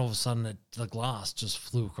 And then all of a sudden, the glass just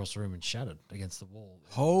flew across the room and shattered against the wall.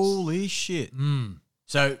 Holy shit.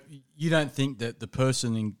 So you don't think that the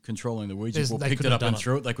person in controlling the Ouija board picked it up and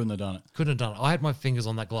threw it? They couldn't have done it. Couldn't have done it. I had my fingers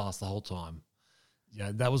on that glass the whole time.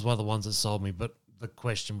 Yeah, that was one of the ones that sold me, but the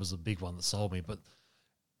question was the big one that sold me. But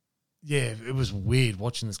yeah, it was weird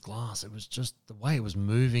watching this glass. It was just the way it was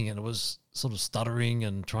moving and it was sort of stuttering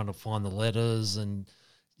and trying to find the letters. And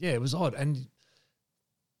yeah, it was odd. And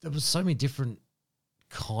there was so many different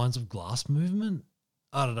kinds of glass movement.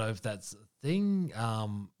 I don't know if that's a thing.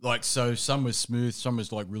 Like, so some was smooth, some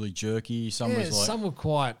was like really jerky, some was like... some were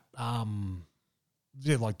quite,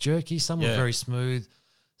 like jerky, some were very smooth.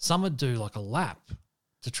 Some would do like a lap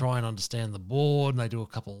to try and understand the board, and they do a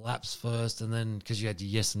couple of laps first, and then, because you had your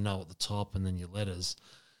yes and no at the top and then your letters,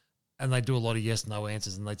 and they do a lot of yes, no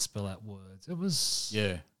answers, and they'd spell out words. It was...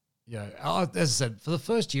 Yeah. Yeah. As I said, for the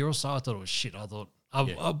first year or so, I thought it was shit. I thought...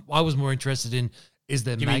 I was more interested in... Is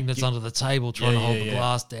there magnets under the table trying to hold the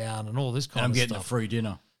glass down and all this kind of stuff? And I'm getting a free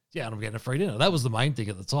dinner. Yeah, and I'm getting a free dinner. That was the main thing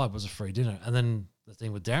at the time, was a free dinner. And then the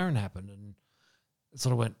thing with Darren happened and it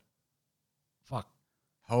sort of went, fuck.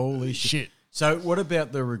 Holy shit. So what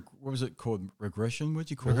about what was it called? Regression? What'd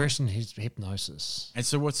you call Regression hypnosis. And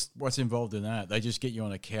so what's involved in that? They just get you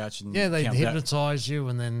on a couch and they hypnotize you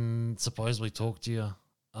and then supposedly talk to you.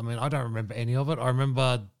 I mean, I don't remember any of it. I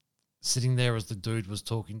remember sitting there as the dude was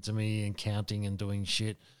talking to me and counting and doing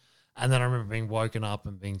shit. And then I remember being woken up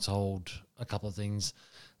and being told a couple of things.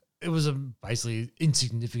 It was a basically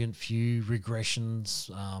insignificant few regressions.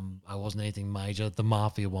 I wasn't anything major. The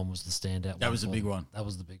Mafia one was the standout. That was the big one. That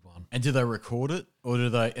was the big one. And do they record it or do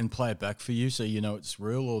they and play it back for you so you know it's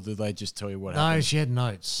real, or do they just tell you what happened? No, she had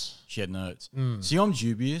notes. She had notes. See, I'm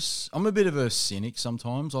dubious. I'm a bit of a cynic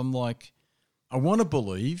sometimes. I'm like, I want to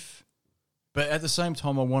believe, but at the same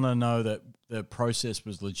time, I want to know that the process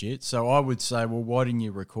was legit. So I would say, well, why didn't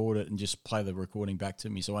you record it and just play the recording back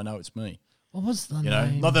to me so I know it's me? What was the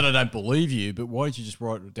name? Not that I don't believe you, but why did you just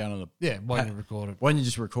write it down on the... Yeah, why didn't you record it? Why didn't you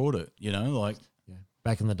just record it, like... Yeah,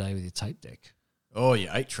 back in the day with your tape deck. Oh,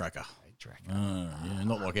 yeah, 8-tracker. 8-tracker. Yeah,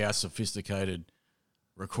 not like our sophisticated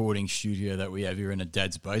recording studio that we have here in a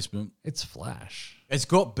dad's basement. It's flash. It's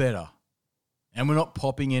got better. And we're not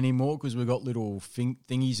popping anymore because we've got little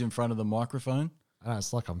thingies in front of the microphone. I know,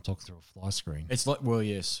 it's like I'm talking through a fly screen. It's like, well,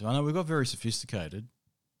 yes. I know we've got very sophisticated.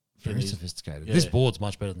 Very sophisticated. Yeah. This board's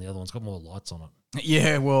much better than the other one. It's got more lights on it.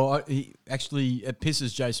 Yeah, well, it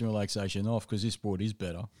pisses Jason Relaxation off because this board is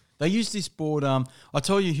better. They use this board. I'll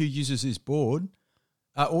tell you who uses this board.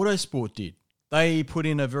 Autosport did. They put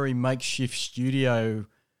in a very makeshift studio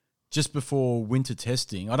just before winter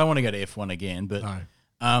testing. I don't want to go to F1 again, but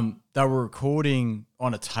No. they were recording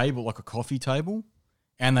on a table, like a coffee table,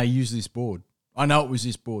 and they used this board. I know it was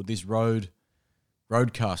this board, this Rodecaster.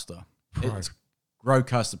 Pro. It's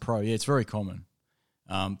Rodecaster Pro. Yeah, it's very common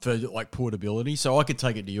for like portability. So I could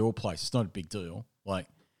take it to your place. It's not a big deal. Like,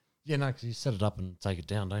 Yeah, no, because you set it up and take it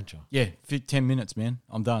down, don't you? yeah, 10 minutes, man.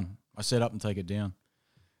 I'm done. I set up and take it down.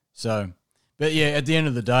 So, but yeah, at the end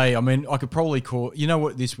of the day, I mean, I could probably call. You know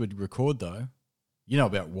what this would record though? You know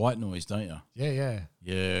about white noise, don't you? Yeah.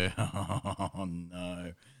 Yeah. Oh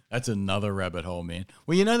no, that's another rabbit hole, man.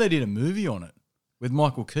 Well, you know they did a movie on it with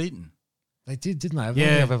Michael Keaton. They did, didn't they? I don't Yeah.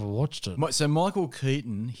 think I've ever watched it. So Michael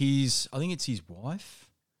Keaton, I think it's his wife.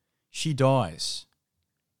 She dies,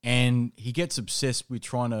 and he gets obsessed with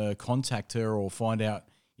trying to contact her or find out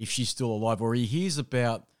if she's still alive, or he hears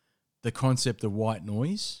about the concept of white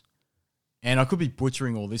noise. And I could be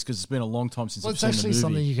butchering all this because it's been a long time since Well, I've it's seen the actually movie.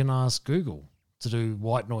 something you can ask Google to do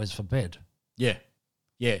white noise for bed. Yeah.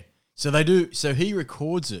 So they do. So he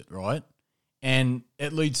records it, right? And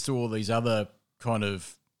it leads to all these other kind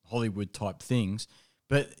of Hollywood type things.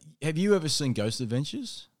 But have you ever seen Ghost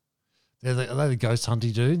Adventures? Are they the ghost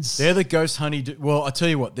hunty dudes? They're the ghost hunting. Well, I tell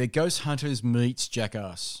you what, they're ghost hunters meets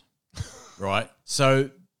Jackass, right?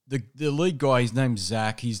 So the lead guy, his name's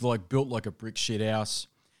Zach. He's like built like a brick shit house.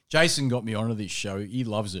 Jason got me onto this show. He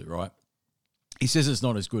loves it, right? He says it's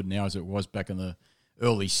not as good now as it was back in the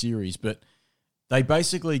early series, but they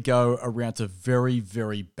basically go around to very,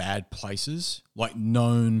 very bad places, like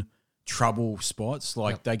known trouble spots.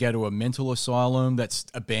 Like they go to a mental asylum that's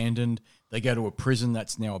abandoned. They go to a prison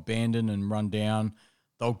that's now abandoned and run down.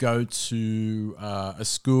 They'll go to a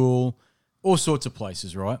school, all sorts of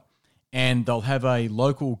places, right? And they'll have a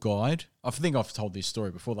local guide. I think I've told this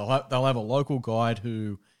story before. They'll have a local guide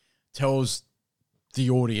who tells the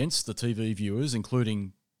audience, the TV viewers,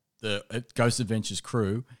 including the Ghost Adventures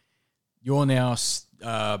crew, you're now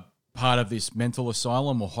part of this mental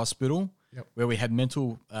asylum or hospital where we had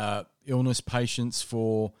mental illness patients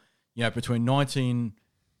for, between 1901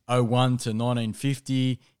 to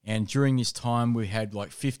 1950. And during this time, we had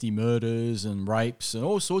like 50 murders and rapes and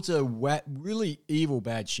all sorts of really evil,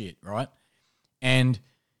 bad shit, right? And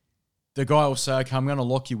the guy will say, okay, I'm going to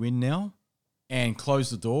lock you in now and close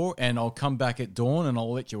the door, and I'll come back at dawn and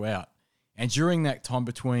I'll let you out. And during that time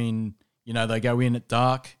between, they go in at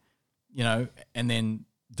dark, and then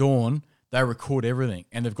dawn, they record everything.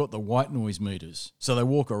 And they've got the white noise meters. So they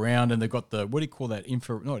walk around and they've got the, what do you call that?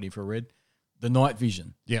 Not infrared, the night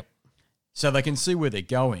vision. Yep. So they can see where they're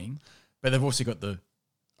going, but they've also got the,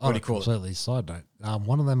 what do you call it? Completely side note.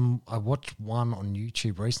 One of them, I watched one on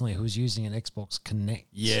YouTube recently who was using an Xbox Kinect.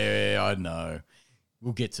 Yeah, I know.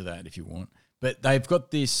 We'll get to that if you want. But they've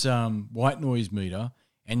got this white noise meter,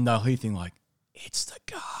 and they'll hear things like, it's the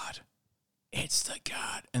guard. It's the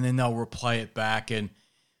guard. And then they'll replay it back. And,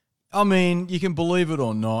 I mean, you can believe it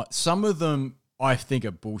or not. Some of them, I think,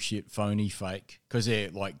 are bullshit, phony, fake, because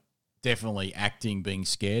they're, like, definitely acting, being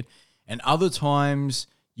scared. And other times,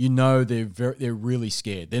 they're really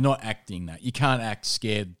scared. They're not acting that. You can't act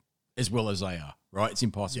scared as well as they are, right? It's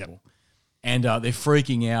impossible. Yep. And they're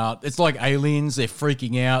freaking out. It's like aliens. They're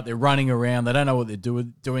freaking out. They're running around. They don't know what they're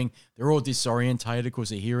doing. They're all disorientated because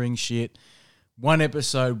they're hearing shit. One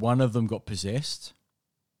episode, one of them got possessed.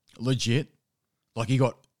 Legit. Like it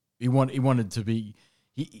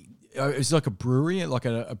was like a brewery, like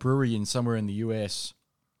a brewery in somewhere in the US.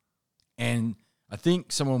 And I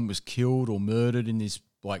think someone was killed or murdered in this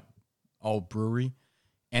like old brewery.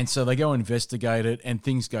 And so they go investigate it, and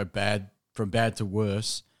things go from bad to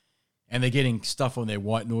worse. And they're getting stuff on their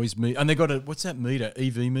white noise meter. And they got what's that meter?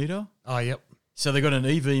 EV meter? Oh, yep. So they got an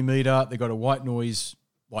EV meter. They got a white noise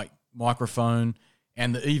like microphone,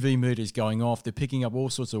 and the EV meter is going off. They're picking up all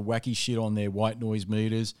sorts of wacky shit on their white noise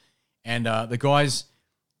meters. And the guys,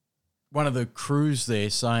 one of the crews there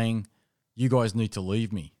saying, you guys need to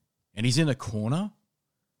leave me. And he's in a corner.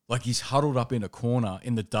 Like he's huddled up in a corner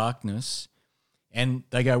in the darkness. And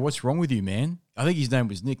they go, what's wrong with you, man? I think his name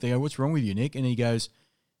was Nick. They go, what's wrong with you, Nick? And he goes,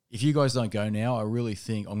 if you guys don't go now, I really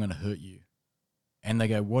think I'm going to hurt you. And they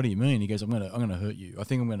go, what do you mean? He goes, I'm going to hurt you. I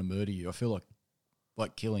think I'm going to murder you. I feel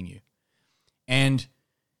like killing you. And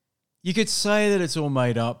you could say that it's all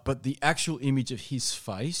made up, but the actual image of his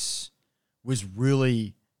face was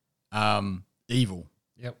really evil.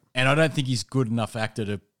 Yep. And I don't think he's good enough actor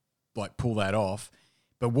to like pull that off.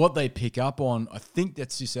 But what they pick up on, I think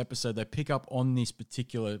that's this episode, they pick up on this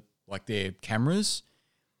particular, like their cameras,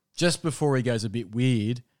 just before he goes a bit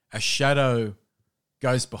weird, a shadow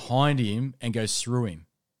goes behind him and goes through him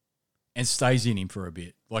and stays in him for a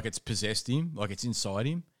bit. Like it's possessed him, like it's inside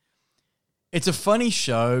him. It's a funny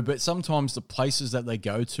show, but sometimes the places that they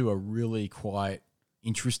go to are really quite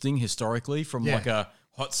interesting historically from like a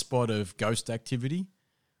hotspot of ghost activity.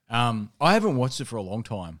 I haven't watched it for a long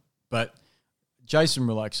time, but Jason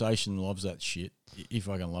Relaxation loves that shit. He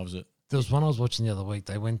fucking loves it. There was one I was watching the other week.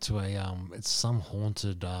 They went to it's some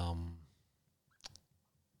haunted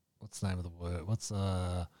what's the name of the word? What's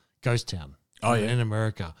ghost town? Oh yeah, in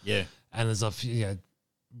America. Yeah, and there's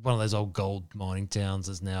one of those old gold mining towns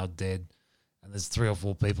that's now dead, and there's 3 or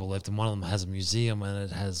 4 people left, and one of them has a museum and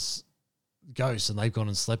it has ghosts, and they've gone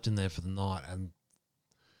and slept in there for the night, and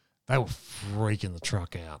they were freaking the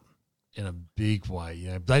truck out in a big way.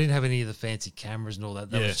 You know, they didn't have any of the fancy cameras and all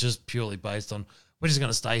that. That was just purely based on, we're just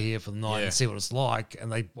going to stay here for the night and see what it's like.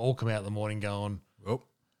 And they all come out in the morning going, oh,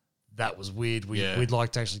 that was weird. We'd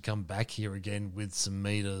like to actually come back here again with some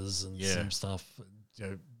meters and some stuff. You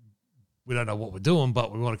know, we don't know what we're doing,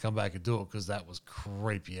 but we want to come back and do it because that was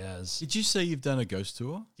creepy as. Did you say you've done a ghost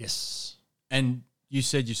tour? Yes. And you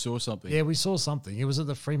said you saw something. Yeah, we saw something. It was at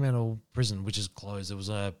the Fremantle prison, which is closed. It was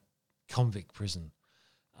a convict prison.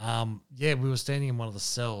 We were standing in one of the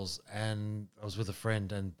cells, and I was with a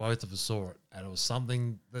friend, and both of us saw it. And it was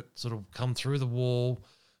something that sort of come through the wall,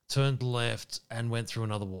 turned left, and went through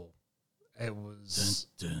another wall. It was...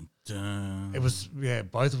 Dun, dun, dun. It was,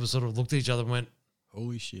 both of us sort of looked at each other and went,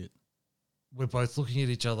 holy shit. We're both looking at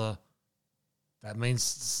each other. That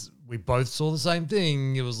means we both saw the same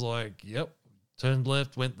thing. It was like, yep, turned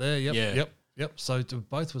left, went there, yep. So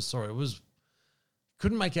both of us saw it. It was...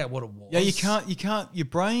 Couldn't make out what it was. Yeah, you can't, your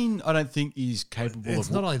brain, I don't think, is capable of... It's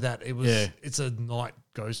not only that, it's a night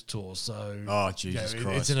ghost tour, so... Oh, Jesus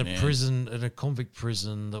Christ, it's in a prison, in a convict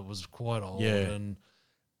prison that was quite old, and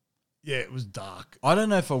it was dark. I don't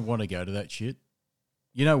know if I want to go to that shit.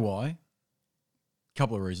 You know why?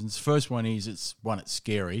 Couple of reasons. First one is it's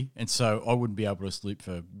scary, and so I wouldn't be able to sleep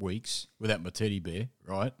for weeks without my teddy bear,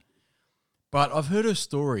 right? But I've heard of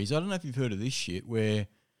stories, I don't know if you've heard of this shit, where...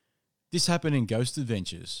 This happened in Ghost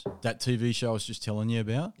Adventures, that TV show I was just telling you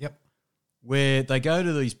about. Yep. Where they go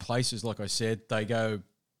to these places, like I said, they go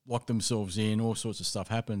lock themselves in, all sorts of stuff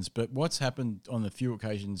happens. But what's happened on the few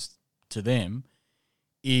occasions to them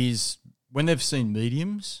is when they've seen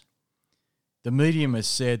mediums, the medium has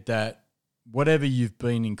said that whatever you've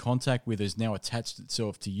been in contact with has now attached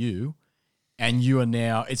itself to you, and you are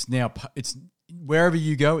now, it's wherever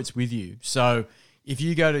you go, it's with you. So... If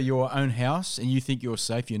you go to your own house and you think you're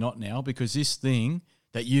safe, you're not now, because this thing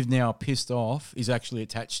that you've now pissed off is actually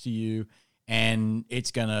attached to you, and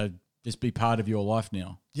it's going to just be part of your life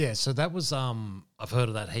now. Yeah, so that was I've heard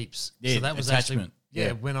of that heaps. Yeah, so that was attachment.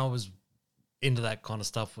 Actually when I was into that kind of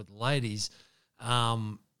stuff with ladies,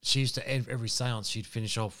 she used to every seance she'd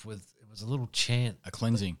finish off with, it was a little chant, a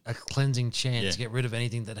cleansing chant to get rid of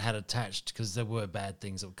anything that had attached, because there were bad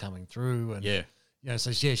things that were coming through, and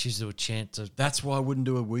so she used to do a chant to... That's why I wouldn't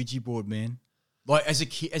do a Ouija board, man. Like, as a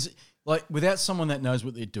kid, without someone that knows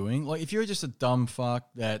what they're doing, like, if you're just a dumb fuck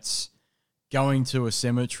that's going to a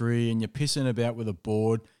cemetery and you're pissing about with a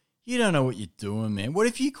board, you don't know what you're doing, man. What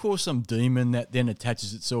if you call some demon that then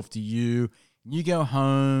attaches itself to you, and you go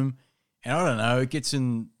home, and I don't know, it gets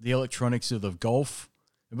in the electronics of the golf,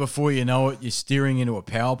 and before you know it, you're steering into a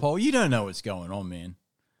power pole. You don't know what's going on, man.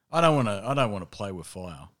 I don't want to play with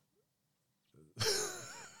fire.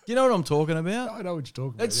 You know what I'm talking about? I know what you're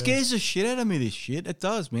talking about. It scares the shit out of me, this shit. It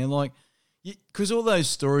does, man. Like, because all those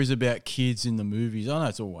stories about kids in the movies, I know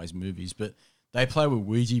it's always movies, but they play with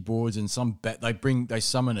Ouija boards and they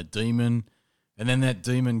summon a demon, and then that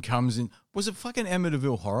demon comes in. Was it fucking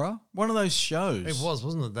Amityville Horror? One of those shows. It was,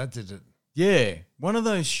 wasn't it? That did it. Yeah. One of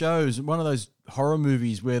those shows, one of those horror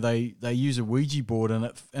movies where they use a Ouija board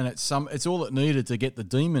and it's all it needed to get the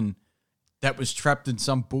demon that was trapped in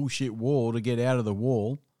some bullshit wall to get out of the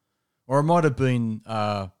wall. Or it might have been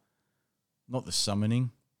not The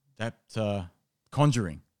Summoning, that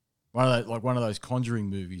Conjuring. One of those Conjuring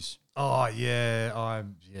movies. Oh yeah,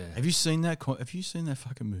 Have you seen that? Have you seen that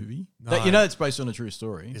fucking movie? No. It's based on a true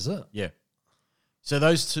story. Is it? Yeah. So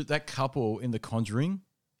that couple in The Conjuring,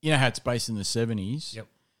 you know how it's based in the 70s. Yep.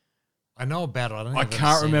 I know about it. I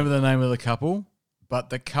can't remember the name of the couple, but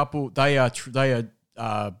the couple they are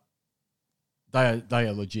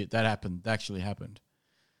legit. That happened. That actually happened.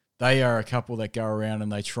 they are a couple that go around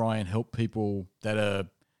and they try and help people that are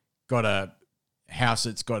got a house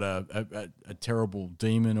that's got a terrible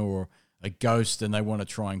demon or a ghost, and they want to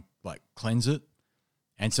try and like cleanse it.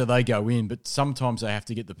 And so they go in, but sometimes they have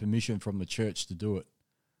to get the permission from the church to do it.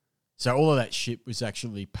 So all of that shit was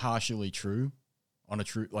actually partially true,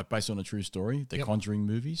 based on a true story. The Conjuring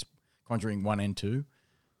movies, Conjuring 1 and 2.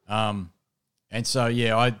 And so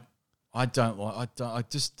I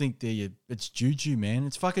just think it's juju, man.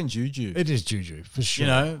 It's fucking juju. It is juju for sure.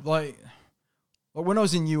 You know, like when I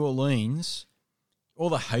was in New Orleans, all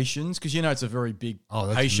the Haitians, because it's a very big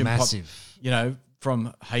Haitian massive.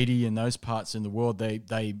 From Haiti and those parts in the world,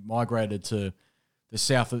 they migrated to the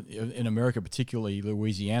south in America, particularly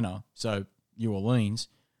Louisiana, so New Orleans.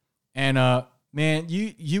 And man,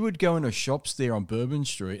 you would go into shops there on Bourbon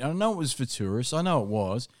Street. I know it was for tourists. I know it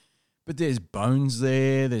was. But there's bones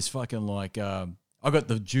there. There's fucking like I got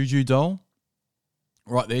the Juju doll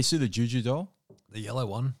right there. See the Juju doll? The yellow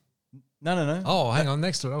one? No. Oh, hang on,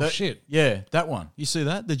 next to it. Oh, shit. Yeah, that one. You see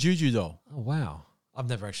that? The Juju doll. Oh, wow. I've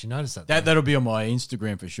never actually noticed that. That'll be on my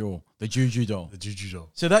Instagram for sure. The Juju doll. The Juju doll.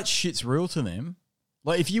 So that shit's real to them.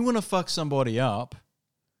 Like if you want to fuck somebody up,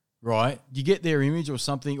 right, you get their image or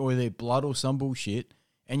something or their blood or some bullshit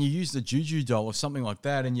and you use the Juju doll or something like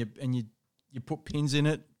that and you put pins in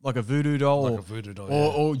it like a voodoo doll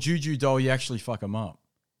or Juju doll, you actually fuck them up,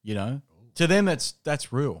 To them,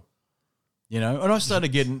 that's real, And I started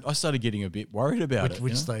getting a bit worried about it.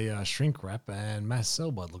 Which they shrink wrap and mass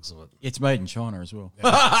sell by the looks of it. It's made in China as well.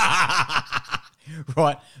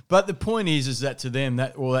 Right. But the point is that to them,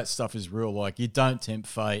 that all that stuff is real. Like you don't tempt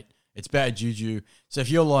fate. It's bad juju. So if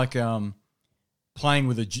you're like playing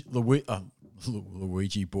with a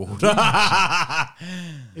Luigi board.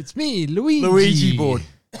 It's me, Luigi. Luigi board.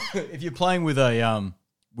 If you're playing with a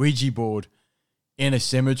Ouija board in a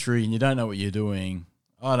cemetery and you don't know what you're doing,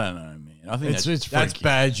 I don't know, man. I think that's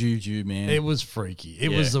bad juju, man. It was freaky. It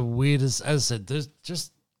was the weirdest. As I said, there's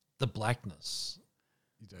just the blackness.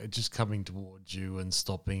 Just coming towards you and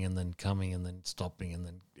stopping and then coming and then stopping and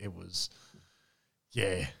then it was,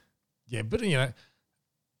 yeah. But,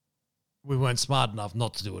 we weren't smart enough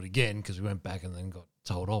not to do it again because we went back and then got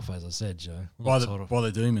told off, as I said, Joe. By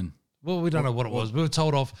the demon. Well, we don't know what it was. We were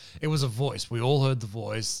told off. It was a voice. We all heard the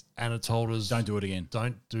voice and it told us. Don't do it again.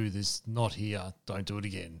 Don't do this. Not here. Don't do it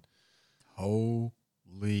again.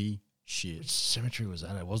 Holy shit. Which cemetery was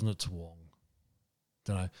that? Wasn't it Toowong?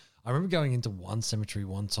 Don't know. I remember going into one cemetery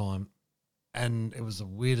one time and it was the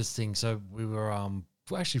weirdest thing. So we were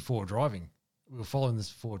actually forward driving. We were following this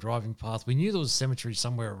forward driving path. We knew there was a cemetery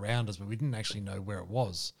somewhere around us, but we didn't actually know where it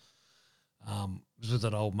was. It was with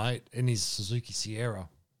an old mate in his Suzuki Sierra.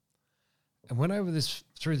 And went over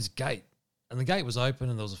through this gate. And the gate was open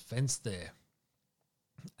and there was a fence there.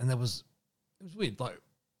 And it was weird, like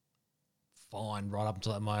fine right up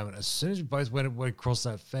until that moment. As soon as we both went across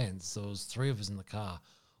that fence, there was three of us in the car.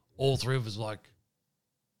 All three of us like,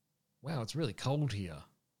 wow, it's really cold here.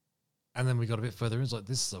 And then we got a bit further in. It's like,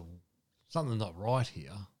 this is something not right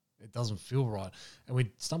here. It doesn't feel right. And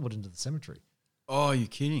we stumbled into the cemetery. Oh, you're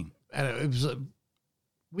kidding. And it was,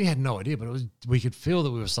 we had no idea, but we could feel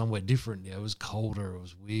that we were somewhere different. It was colder. It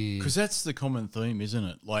was weird. Because that's the common theme, isn't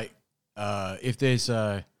it? Like, if there's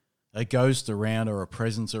a ghost around or a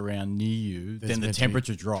presence around near you, then the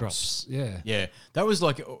temperature drops. Yeah. Yeah. That was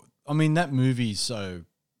like, I mean, that movie's so,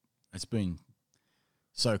 it's been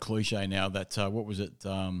so cliche now that, what was it?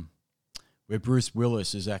 Where Bruce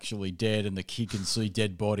Willis is actually dead and the kid can see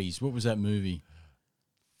dead bodies. What was that movie?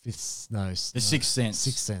 The Sixth Sense.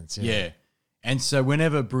 Sixth Sense, yeah. And so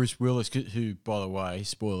whenever Bruce Willis, who, by the way,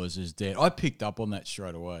 spoilers, is dead, I picked up on that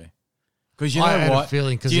straight away. Because I had a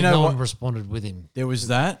feeling because no one responded with him. There was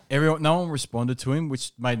that. No one responded to him,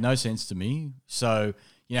 which made no sense to me. So,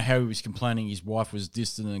 how he was complaining his wife was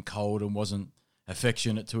distant and cold and wasn't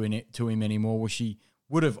affectionate to him anymore. Well, she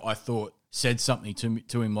would have, I thought, said something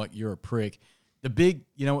to him like, you're a prick. You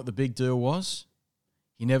know what the big deal was?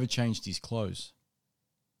 He never changed his clothes.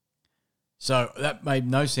 So that made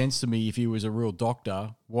no sense to me if he was a real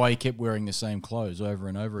doctor, why he kept wearing the same clothes over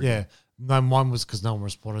and over again. Yeah, no, mine was because no one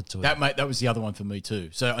responded to it. That was the other one for me too.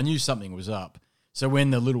 So I knew something was up. So when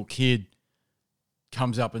the little kid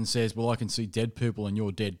comes up and says, well, I can see dead people and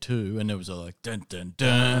you're dead too, and there was a like, dun, dun,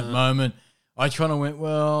 dun moment, I kind of went,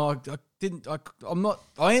 well,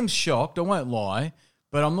 I am shocked, I won't lie,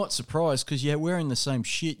 but I'm not surprised because you're wearing the same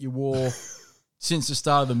shit you wore since the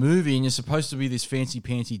start of the movie, and you're supposed to be this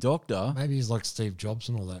fancy-pantsy doctor. Maybe he's like Steve Jobs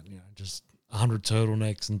and all that, just 100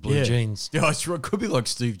 turtlenecks and blue jeans. Yeah, it's right. It could be like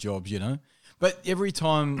Steve Jobs, But every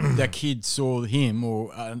time that kid saw him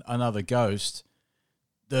or another ghost,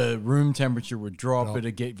 the room temperature would drop,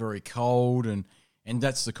 it'd get very cold, and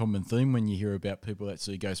that's the common theme when you hear about people that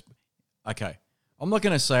see ghosts. Okay, I'm not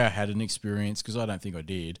going to say I had an experience because I don't think I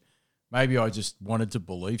did. Maybe I just wanted to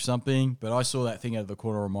believe something, but I saw that thing out of the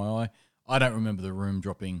corner of my eye. I don't remember the room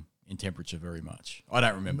dropping in temperature very much. I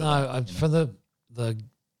don't remember. No, for the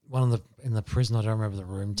one in the prison, I don't remember the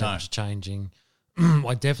room temperature changing.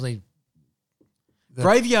 I definitely.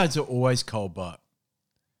 Graveyards are always cold, but.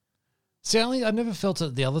 See, I never felt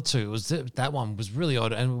it. The other two, it was that one was really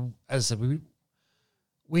odd, and as I said,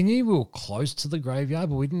 we knew we were close to the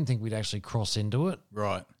graveyard, but we didn't think we'd actually cross into it.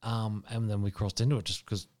 Right. And then we crossed into it just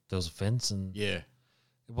because there was a fence, and yeah, it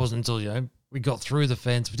wasn't until we got through the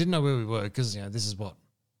fence. We didn't know where we were because this is what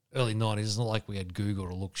early 90s. It's not like we had Google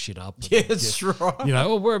to look shit up. Yeah, that's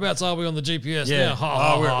right. Whereabouts are we on the GPS? Yeah.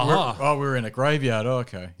 Now? We're in a graveyard. Oh,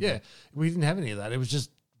 okay. Yeah, we didn't have any of that. It was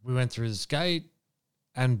just we went through this gate.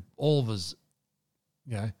 And all of us,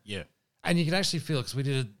 Yeah. And you could actually feel it because we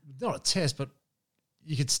did not a test, but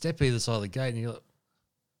you could step either side of the gate and you're like,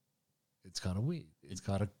 it's kind of weird. It's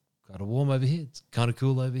kind of warm over here. It's kind of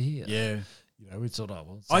cool over here. Yeah. We thought,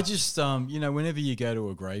 I just, whenever you go to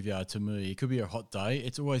a graveyard, to me, it could be a hot day.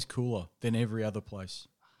 It's always cooler than every other place.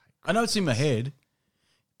 I know it's in my head,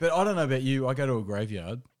 but I don't know about you. I go to a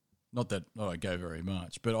graveyard. Not that I go very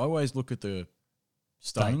much, but I always look at the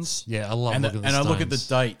stones. Dates. Yeah, I love looking at the stones. And I look at the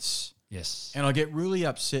dates. Yes. And I get really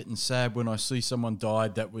upset and sad when I see someone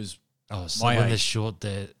died that was when age. they're short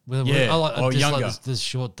there. Or younger. Like there's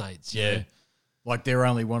short dates. Yeah. Like they're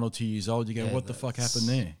only 1 or 2 years old. You go, what the fuck happened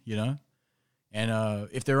there? And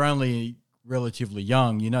if they're only relatively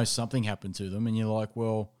young, something happened to them. And you're like,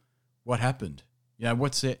 well, what happened?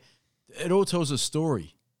 What's that? It all tells a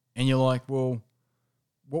story. And you're like, well,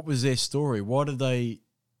 what was their story? Why did they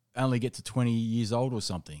only get to 20 years old or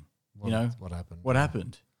something? What happened? What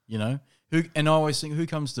happened? Who? And I always think, who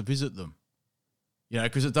comes to visit them?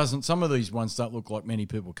 Because it doesn't. Some of these ones don't look like many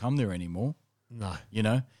people come there anymore. No.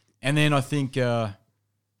 And then I think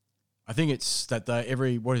it's that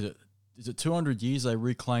they what is it? Is it 200 years they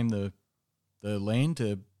reclaim the land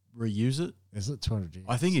to reuse it? Is it 200 years?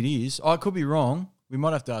 I think it is. I could be wrong. We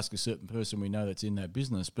might have to ask a certain person we know that's in that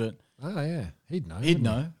business, but he'd know. He'd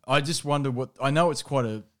know. I just wonder what. I know it's quite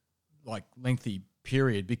a lengthy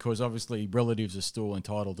period because obviously relatives are still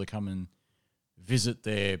entitled to come and visit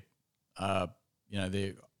their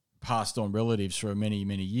their passed on relatives for many,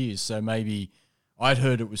 many years. So maybe I'd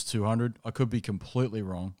heard it was 200. I could be completely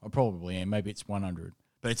wrong. I probably am. Maybe it's 100,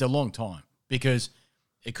 but it's a long time because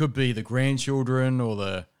it could be the grandchildren or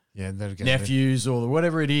the nephews or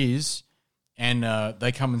whatever it is, and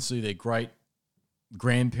they come and see their great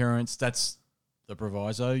grandparents. That's the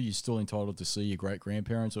proviso. You're still entitled to see your great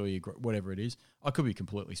grandparents or your whatever it is. I could be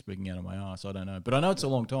completely speaking out of my ass. I don't know, but I know it's a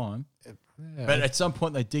long time. Yeah. But at some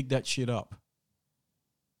point they dig that shit up.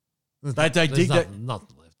 They dig that.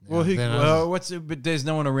 Nothing left. Now. But there's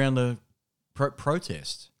no one around to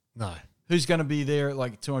protest. No. Who's going to be there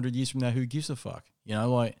 200 years from now? Who gives a fuck?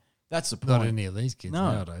 That's the point. Not any of these kids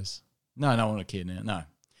nowadays. No, no one a kid now. No,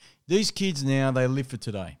 these kids now they live for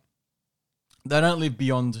today. They don't live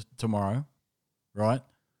beyond tomorrow, right?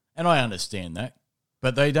 And I understand that,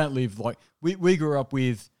 but they don't live like we grew up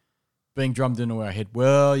with being drummed into our head.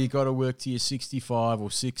 Well, you got to work till you're 65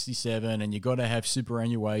 or 67, and you got to have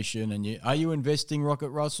superannuation. And are you investing, Rocket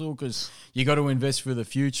Russell? Because you got to invest for the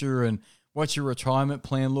future. And what's your retirement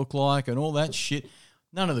plan look like? And all that shit.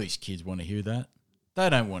 None of these kids want to hear that. They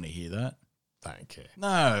don't want to hear that. They don't care.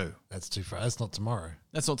 No, that's too far. That's not tomorrow.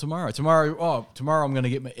 That's not tomorrow. Tomorrow I'm going to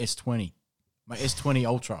get my S20, my S20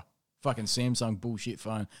 Ultra, fucking Samsung bullshit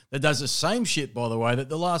phone that does the same shit, by the way, that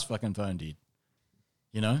the last fucking phone did.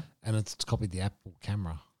 And it's copied the Apple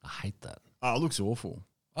camera. I hate that. Oh, it looks awful.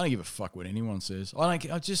 I don't give a fuck what anyone says. I've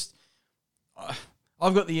got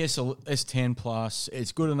the S10 Plus.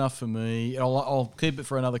 It's good enough for me. I'll keep it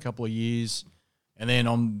for another couple of years, and then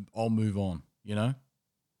I'll move on. Oh,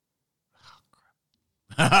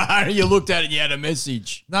 crap. You looked at it. You had a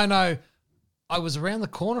message. No. I was around the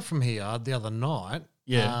corner from here the other night.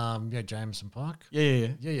 Yeah. Jameson Park. Yeah.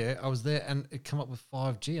 I was there, and it came up with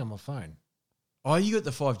 5G on my phone. Oh, you got the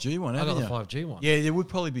 5G one, haven't you? I got the 5G one. Yeah, there would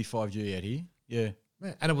probably be 5G out here. Yeah.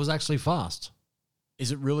 And it was actually fast.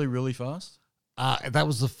 Is it really, really fast? That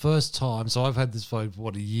was the first time. So I've had this phone for,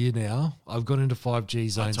 a year now. I've gone into 5G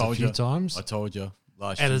zones a few times. I told you.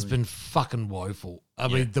 And it's been fucking woeful. I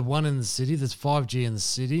mean, the one in the city, there's 5G in the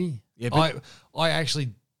city. Yeah, I actually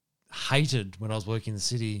hated when I was working in the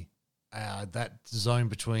city, that zone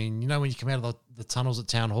between, when you come out of the tunnels at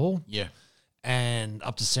Town Hall? Yeah. And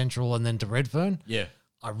up to Central and then to Redfern. Yeah.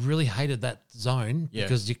 I really hated that zone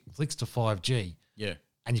because it clicks to 5G. Yeah.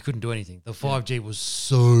 and you couldn't do anything. The 5G was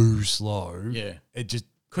so slow. Yeah. It just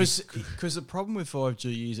Because the problem with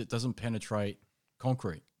 5G is it doesn't penetrate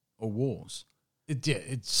concrete or walls.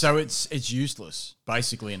 So it's useless,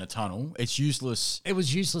 basically, in a tunnel. It's useless. It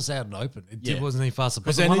was useless out and open. Yeah. It wasn't any faster. But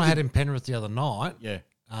 'Cause the they one I need had to- in Penrith the other night, Yeah.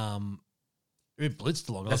 it blitzed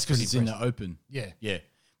along. That's because it's in the open. Yeah. Yeah.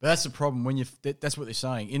 But that's the problem when that's what they're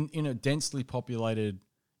saying. In a densely populated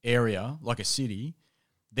area, like a city,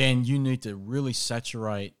 then you need to really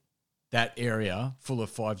saturate that area full of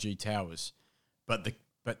 5G towers. But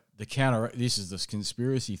the counter, this is this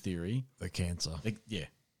conspiracy theory. The cancer.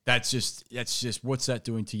 That's just what's that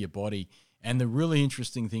doing to your body? And the really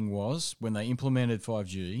interesting thing was when they implemented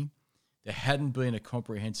 5G, there hadn't been a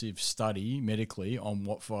comprehensive study medically on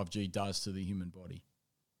what 5G does to the human body.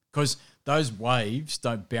 Because those waves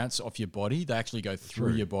don't bounce off your body. They actually go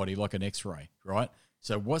through your body like an X-ray, right?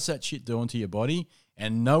 So what's that shit doing to your body?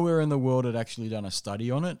 And nowhere in the world had actually done a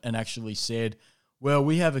study on it and actually said, well,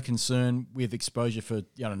 we have a concern with exposure for,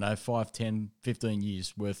 5, 10, 15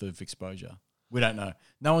 years worth of exposure. We don't know.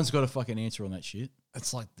 No one's got a fucking answer on that shit.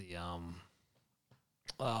 It's like the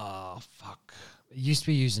It used to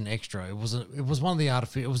be used in extra. It was one of the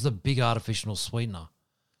it was the big artificial sweetener.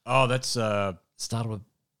 Oh, that's Started with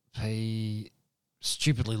P.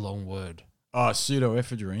 Stupidly long word.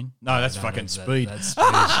 pseudoephedrine. No, that's fucking speed. That's speed.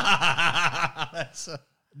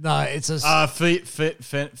 No, it's a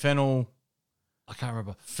phenyl. I can't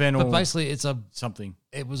remember. Phenyl. But basically, it's something.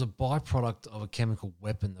 It was a byproduct of a chemical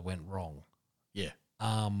weapon that went wrong. Yeah.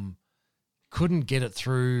 Couldn't get it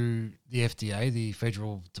through the FDA, the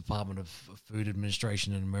Federal Department of Food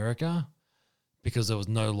Administration in America, because there was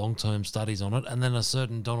no long-term studies on it. And then a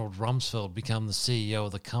certain Donald Rumsfeld became the CEO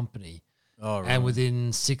of the company. Oh, right. And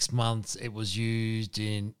within 6 months, it was used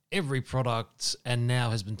in every product and now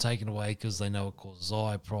has been taken away because they know it causes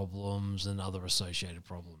eye problems and other associated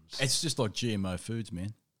problems. It's just like GMO foods,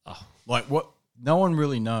 man. Oh. Like what no one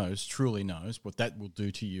really truly knows what that will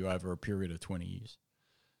do to you over a period of 20 years.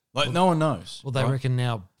 No one knows. Well, they right? reckon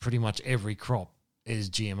now pretty much every crop is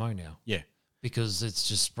GMO now. Yeah. Because it's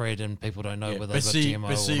just spread and people don't know whether they've got GMO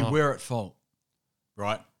But see, or not. we're at fault,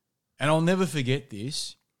 right? And I'll never forget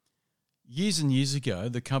this. Years and years ago,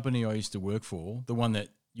 the company I used to work for, the one that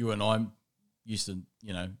you and I used to,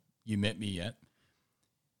 you met me at,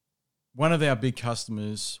 one of our big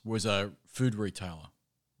customers was a food retailer.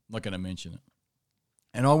 I'm not going to mention it.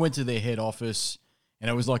 And I went to their head office, and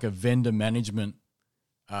it was like a vendor management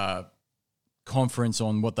conference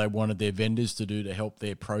on what they wanted their vendors to do to help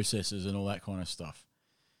their processes and all that kind of stuff.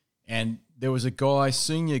 And there was a guy,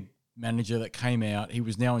 senior manager, that came out. He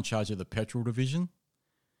was now in charge of the petrol division.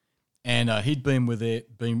 And he'd been with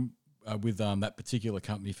that particular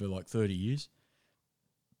company for like 30 years.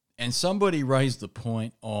 And somebody raised the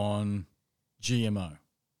point on GMO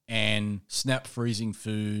and snap freezing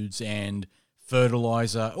foods and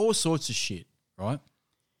fertilizer, all sorts of shit, right?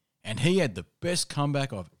 And he had the best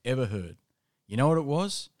comeback I've ever heard. You know what it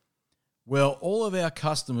was? Well, all of our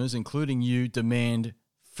customers, including you, demand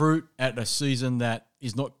fruit at a season that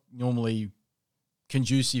is not normally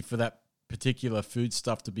conducive for that particular food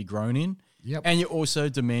stuff to be grown in. Yep. And you also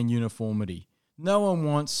demand uniformity. No one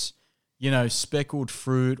wants, speckled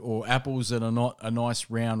fruit or apples that are not a nice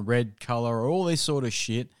round red color or all this sort of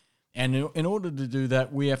shit. And in order to do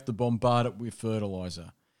that, we have to bombard it with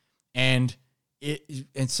fertilizer. And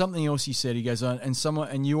something else he said, he goes,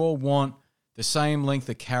 and you all want the same length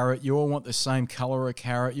of carrot, you all want the same color of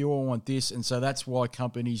carrot, you all want this, and so that's why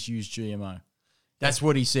companies use GMO. That's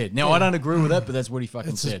what he said. Now, I don't agree with that, but that's what he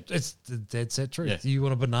fucking said. It's the dead set truth. Yeah. Do you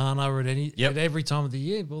want a banana at every time of the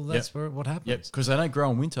year? Well, that's what happens. Yep, because they don't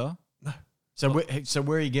grow in winter. No. So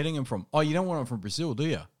where are you getting them from? Oh, you don't want them from Brazil, do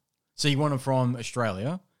you? So you want them from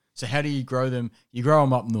Australia. So how do you grow them? You grow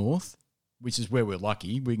them up north, which is where we're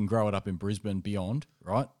lucky. We can grow it up in Brisbane beyond,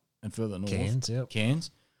 right? And further north.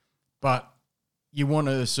 Cairns. But you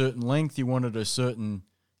wanted a certain length. You wanted a certain,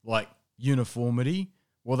 uniformity.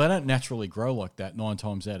 Well, they don't naturally grow like that 9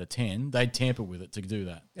 times out of 10. They'd tamper with it to do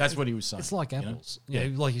that. That's what he was saying. It's like apples. Yeah,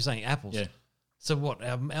 like you're saying, apples. Yeah. So what?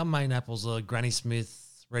 Our main apples are Granny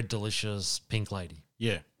Smith, Red Delicious, Pink Lady.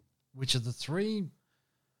 Yeah. Which are the 3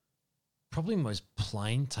 probably most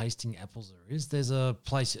plain tasting apples there is. There's a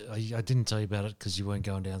place, I didn't tell you about it because you weren't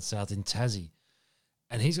going down south, in Tassie.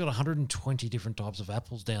 And he's got 120 different types of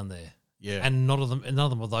apples down there. Yeah. And none of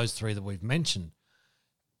them are those 3 that we've mentioned.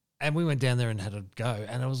 And we went down there and had a go,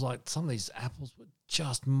 and it was like some of these apples were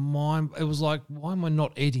just it was like, why am I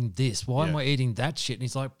not eating this? Why am I eating that shit? And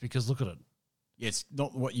he's like, because look at it. Yeah, it's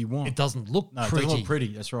not what you want. It doesn't look pretty. It doesn't look pretty.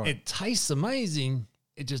 That's right. It tastes amazing.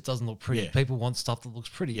 it just doesn't look pretty. Yeah. People want stuff that looks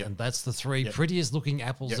pretty, Yep. and that's the three Yep. prettiest looking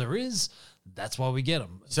apples Yep. there is. That's why we get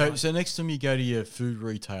them. So next time you go to your food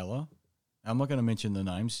retailer, I'm not going to mention the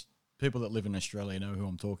names. People that live in Australia know who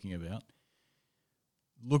I'm talking about.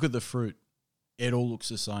 Look at the fruit. It all looks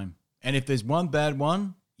the same. And if there's one bad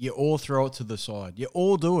one, you all throw it to the side. You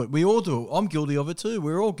all do it. We all do it. I'm guilty of it too.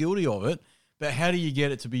 We're all guilty of it. But how do you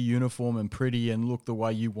get it to be uniform and pretty and look the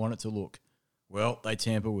way you want it to look? Well, they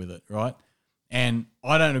tamper with it, right? And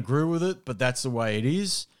I don't agree with it, but that's the way it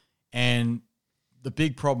is. And the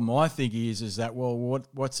big problem I think is that, well,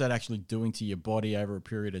 what's that actually doing to your body over a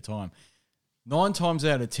period of time? 9 times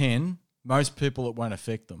out of 10, most people, it won't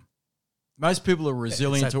affect them. Most people are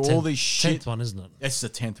resilient to all these shit. 10th one, isn't it? That's the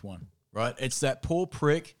 10th one, right? It's that poor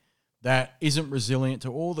prick that isn't resilient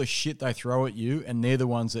to all the shit they throw at you, and they're the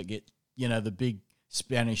ones that get, the big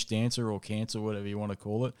Spanish dancer or cancer, whatever you want to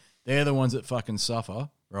call it. They're the ones that fucking suffer,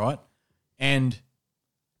 right? And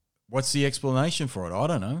what's the explanation for it? I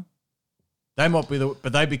don't know. They might be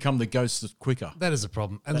but they become the ghosts quicker. That is a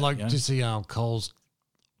problem. And do you see Coles?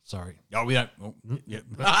 Sorry. Oh, we don't. Oh, yeah.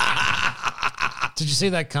 Did you see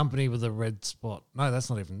that company with the red spot? No, that's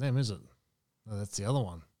not even them, is it? No, that's the other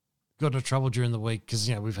one. Got into trouble during the week because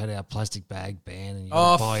we've had our plastic bag ban. And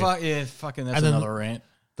Fucking that's another rant.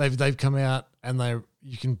 They've come out and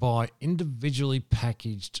you can buy individually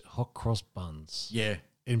packaged hot cross buns. Yeah.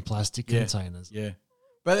 In plastic containers. Yeah.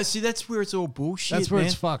 But see, that's where it's all bullshit. That's where man.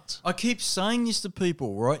 it's fucked. I keep saying this to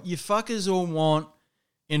people, right? You fuckers all want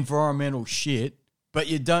environmental shit, but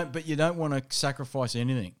you don't want to sacrifice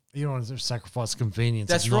anything. You don't want to sacrifice convenience.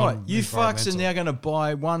 That's right. You fucks are now going to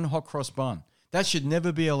buy one hot cross bun. That should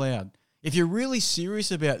never be allowed. If you're really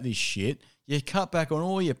serious about this shit, you cut back on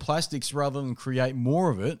all your plastics rather than create more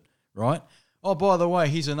of it, right? Oh, by the way,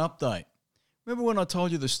 here's an update. Remember when I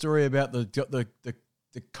told you the story about the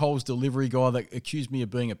Coles delivery guy that accused me of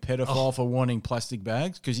being a pedophile for wanting plastic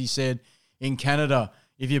bags? Because he said in Canada,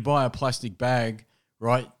 if you buy a plastic bag,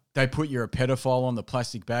 right, they put you're a pedophile on the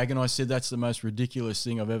plastic bag. And I said, that's the most ridiculous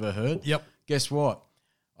thing I've ever heard. Yep. Guess what?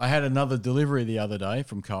 I had another delivery the other day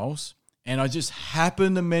from Coles, and I just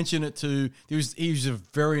happened to mention it to, he was a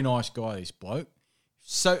very nice guy, this bloke.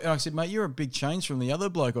 So I said, mate, you're a big change from the other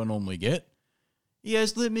bloke I normally get. He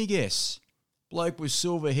goes, let me guess. Bloke with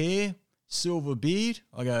silver hair, silver beard.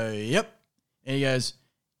 I go, yep. And he goes,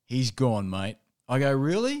 he's gone, mate. I go,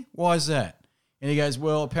 really? Why is that? And he goes,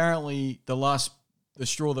 well, apparently the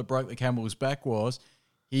straw that broke the camel's back was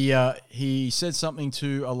he said something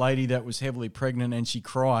to a lady that was heavily pregnant and she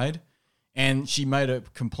cried, and she made a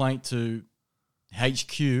complaint to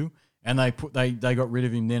HQ, and they got rid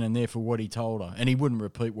of him then and there for what he told her, and he wouldn't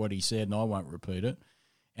repeat what he said, and I won't repeat it.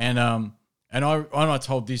 And I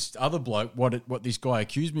told this other bloke what this guy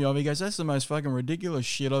accused me of. He goes, that's the most fucking ridiculous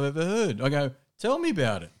shit I've ever heard. I go, tell me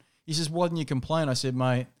about it. He says, why didn't you complain? I said,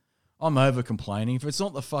 mate, I'm over complaining. If it's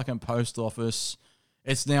not the fucking post office,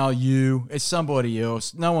 it's now you, it's somebody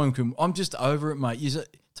else. No one can. I'm just over it, mate.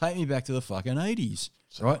 Take me back to the fucking 80s,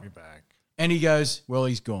 right? Take me back. And he goes, well,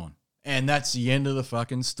 he's gone. And that's the end of the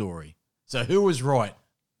fucking story. So who was right?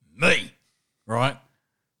 Me, right?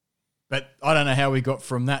 But I don't know how we got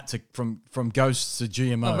from that to from ghosts to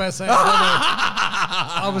GMO.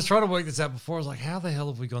 I was trying to work this out before. I was like, how the hell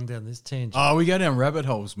have we gone down this tangent? Oh, we go down rabbit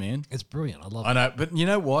holes, man. It's brilliant. I love it. I know, but you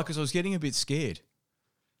know why? Because I was getting a bit scared.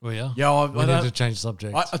 Well, yeah. Yeah, we need to change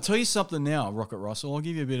subject. I'll tell you something now, Rocket Russell. I'll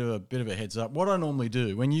give you a bit of a heads up. What I normally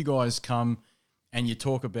do when you guys come and you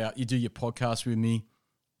do your podcast with me,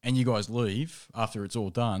 and you guys leave after it's all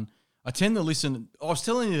done, I tend to listen. I was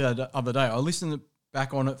telling you the other day, I listened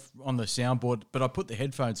back on it on the soundboard, but I put the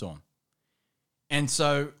headphones on, and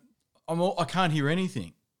so I can't hear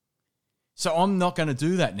anything. So I'm not going to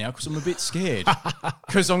do that now because I'm a bit scared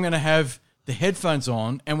because I'm going to have the headphones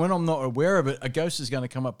on, and when I'm not aware of it, a ghost is going to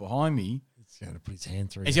come up behind me. He's going to put his hand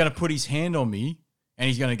through. He's going to put his hand on me, and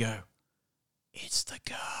he's going to go, "It's the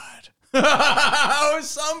guard." Oh,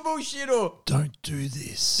 some bullshit or don't do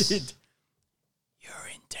this. You're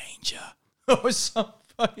in danger. Oh, some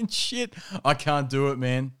fucking shit. I can't do it,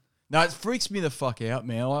 man. No, it freaks me the fuck out,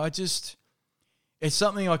 man. It's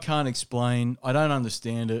something I can't explain. I don't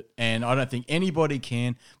understand it, and I don't think anybody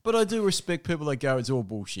can. But I do respect people that go, it's all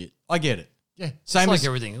bullshit. I get it. Yeah, same it's as like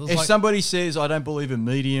everything. If somebody says, I don't believe in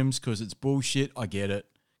mediums because it's bullshit, I get it.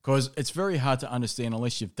 Because it's very hard to understand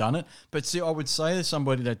unless you've done it. But see, I would say to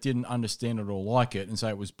somebody that didn't understand it or like it and say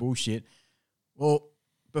it was bullshit, well,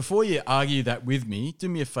 before you argue that with me, do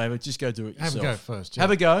me a favor, just go do it yourself. Have a go first. Yeah. Have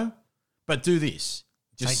a go, but do this.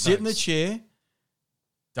 Just Take sit in the notes. chair,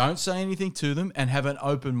 don't say anything to them, and have an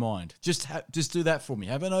open mind. Just do that for me.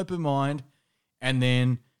 Have an open mind, and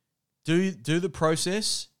then do the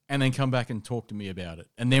process and then come back and talk to me about it,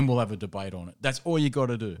 and then we'll have a debate on it. That's all you got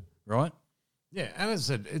to do, right? Yeah, and as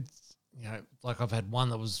I said, it's, like I've had one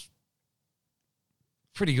that was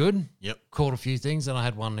pretty good. Yep. Called a few things, and I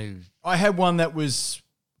had one who I had one that was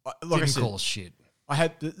like I didn't said, call us shit. I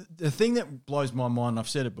had the thing that blows my mind. I've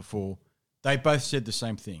said it before. They both said the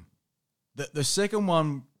same thing. The second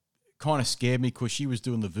one kind of scared me because she was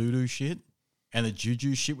doing the voodoo shit and the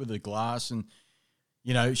juju shit with the glass, and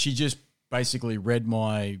she just basically read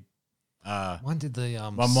my One did the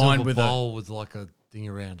my silver mind with bowl with like a thing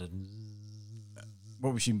around it.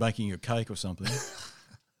 what was she making, a cake or something?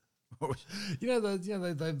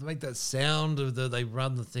 They make that sound of they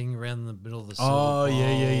run the thing around the middle of the silver Oh bowl.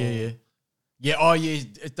 yeah. Oh yeah,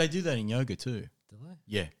 they do that in yoga too. Do they?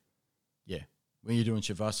 Yeah. When you're doing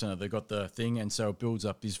shavasana, they got the thing, and so it builds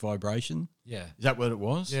up this vibration. Yeah. Is that what it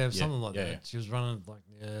was? Yeah, something like yeah, that. She was running like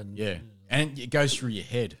Yeah, and it goes through your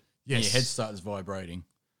head. Yes. And your head starts vibrating.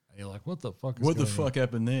 And you're like, what the fuck? Is What the going fuck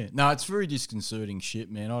happened there? No, it's very disconcerting shit,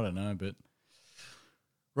 man. I don't know, but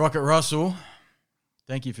Rocket Russell,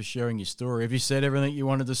 thank you for sharing your story. Have you said everything you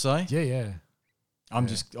wanted to say? on? Yeah.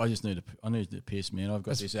 I just need to piss, man. I've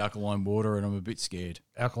got this alkaline water, and I'm a bit scared.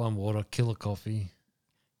 Alkaline water, killer coffee.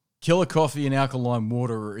 Killer coffee and alkaline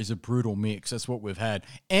water is a brutal mix. That's what we've had.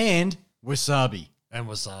 And wasabi. And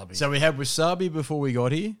wasabi. So we had wasabi before we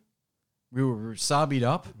got here. We were wasabied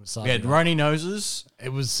up. Wasabied We had up. runny noses. It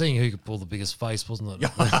was seeing who could pull the biggest face, wasn't it?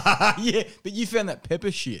 Yeah, but you found that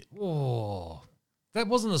pepper shit. Oh, that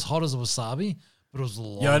wasn't as hot as a wasabi, but it was a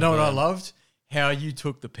lot. Yeah, I know what I loved? How you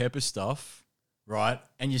took the pepper stuff, right,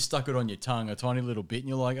 and you stuck it on your tongue a tiny little bit, and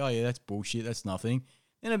you're like, oh, yeah, that's bullshit. That's nothing.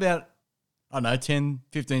 Then about, I don't know, 10,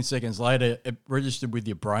 15 seconds later, it registered with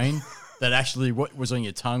your brain that actually what was on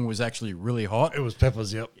your tongue was actually really hot. It was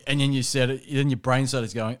peppers, yep. And then you said it, then your brain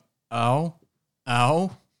started going, ow.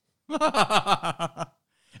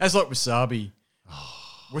 That's like wasabi.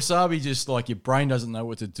 Wasabi just like your brain doesn't know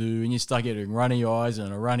what to do, and you start getting runny eyes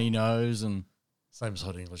and a runny nose. And Same as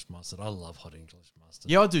hot English mustard. I love hot English mustard.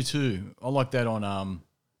 yeah, I do too. I like that on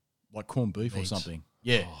like corned beef or Meat. something.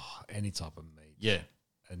 Yeah, Oh, any type of meat. yeah.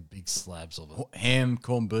 And big slabs of it. Ham,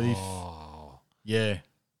 corned beef. Oh. Yeah.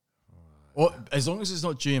 Or as long as it's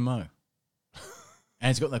not GMO and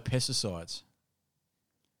it's got no pesticides.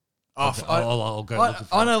 Okay, I'll go looking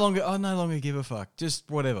for I it. no longer give a fuck. Just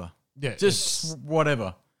whatever. Yeah, Just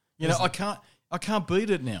whatever. You know, I can't beat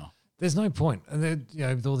it now. there's no point. And then,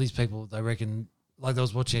 with all these people, they reckon, like I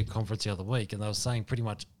was watching a conference the other week, and they were saying pretty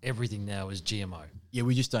much everything now is GMO. Yeah,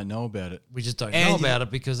 we just don't know about it. We just don't And know you- about it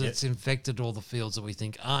because it's infected all the fields that we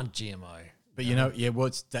think aren't GMO. But you know, yeah,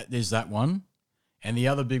 what's that? There's that one, and the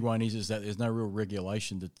other big one is that there's no real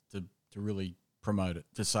regulation to really promote it,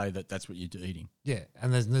 to say that that's what you're eating. Yeah,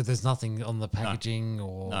 and there's nothing on the packaging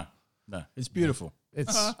or No, it's beautiful.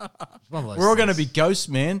 it's one of those. We're all going to things. be ghosts,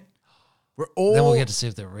 man. We're all. Then we'll get to see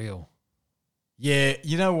if they're real. Yeah,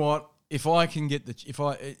 you know what? If I can get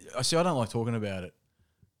I see, I don't like talking about it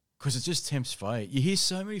because it just tempts fate. You hear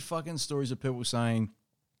so many fucking stories of people saying,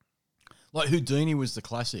 like Houdini was the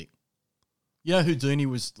classic. You know, Houdini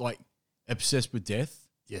was like obsessed with death.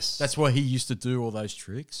 Yes, That's why he used to do all those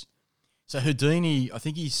tricks. So Houdini, I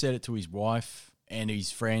think he said it to his wife and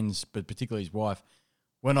his friends, but particularly his wife,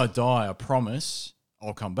 when I die, I promise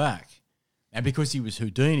I'll come back. And because he was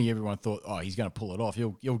Houdini, everyone thought, oh, he's going to pull it off.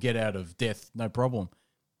 He'll get out of death, no problem.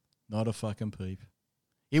 Not a fucking peep.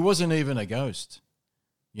 He wasn't even a ghost,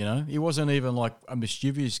 you know? He wasn't even like a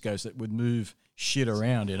mischievous ghost that would move shit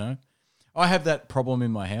around, you know? I have that problem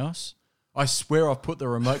in my house. I swear I've put the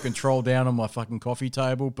remote control down on my fucking coffee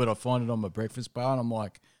table, but I find it on my breakfast bar, and I'm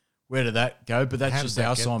like, where did that go? But that's How just did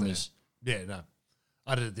that get Alzheimer's. there? Yeah, no.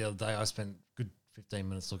 I did it the other day. I spent a good 15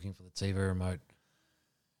 minutes looking for the TV remote,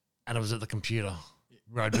 and it was at the computer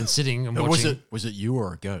where I'd been sitting and watching. Was it you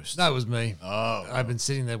or a ghost? No, it was me. Oh. I've been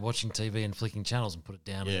sitting there watching TV and flicking channels and put it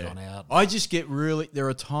down Yeah. and gone out. I just get there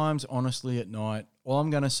are times, honestly, at night, all I'm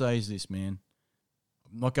going to say is this, man.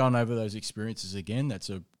 I'm not going over those experiences again. That's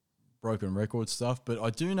a broken record stuff. But I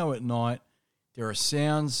do know at night there are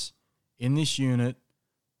sounds in this unit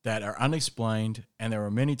that are unexplained, and there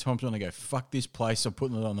are many times when I go, fuck this place, I'm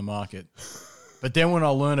putting it on the market. But then when I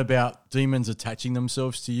learn about demons attaching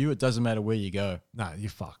themselves to you, it doesn't matter where you go. No, you're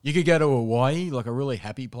fucked. You could go to Hawaii, like a really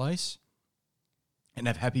happy place, and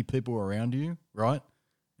have happy people around you, right?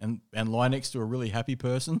 And lie next to a really happy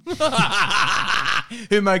person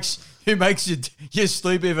who makes your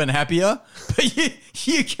sleep even happier. But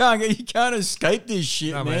you can't escape this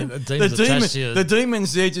shit, No, man. man, a demon's attached to you. The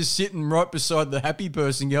demon's there just sitting right beside the happy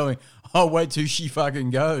person, going, "Oh, wait till she fucking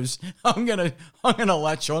goes. I'm gonna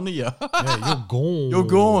latch onto you." Yeah, you're gone. You're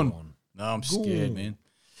gone. No, I'm scared, man.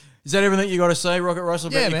 Is that everything you got to say, Rocket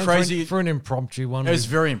Russell? Yeah, about man. your crazy. For an impromptu one. It was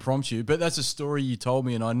very impromptu, but that's a story you told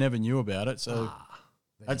me, and I never knew about it. So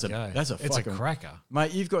that's a fucking cracker,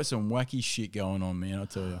 mate. You've got some wacky shit going on, man. I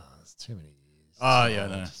tell you. It's too many years. Oh yeah,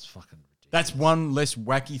 no. It's fucking ridiculous. That's one less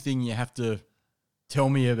wacky thing you have to tell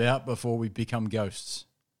me about before we become ghosts.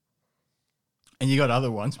 And you got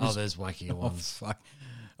other ones. Oh, there's wackier ones. Fuck.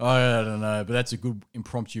 I don't know, but that's a good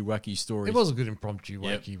impromptu wacky story. It was a good impromptu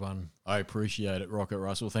wacky one. I appreciate it, Rocket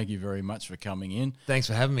Russell. Thank you very much for coming in. Thanks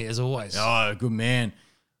for having me, as always. Oh, good man.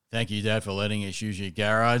 Thank you, Dad, for letting us use your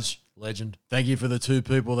garage. Legend. Thank you for the 2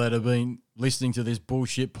 people that have been listening to this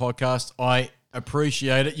bullshit podcast. I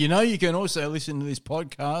appreciate it. You know, you can also listen to this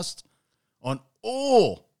podcast on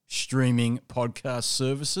all streaming podcast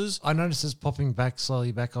services. I noticed it's popping back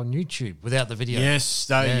slowly back on YouTube without the video. Yes,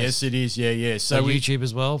 it is. Yeah. So YouTube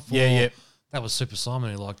as well. Yeah. That was Super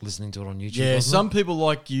Simon who liked listening to it on YouTube. Yeah, wasn't some it? people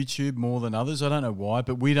like YouTube more than others. I don't know why,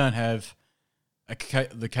 but we don't have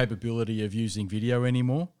the capability of using video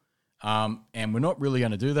anymore. And we're not really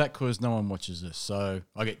going to do that because no one watches us. So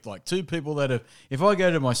I get like 2 people that have. If I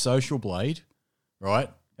go to my Social Blade, right?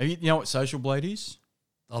 You know what Social Blade is?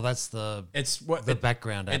 Oh, that's the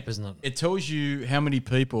background app, isn't it? It tells you how many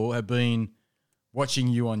people have been watching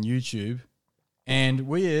you on YouTube, and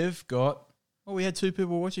we have got. Oh, we had 2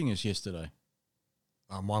 people watching us yesterday.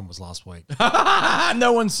 Mine was last week.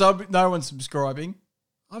 No one's subscribing.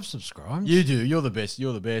 I've subscribed. You do. You're the best.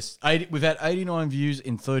 We've had 89 views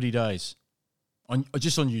in 30 days,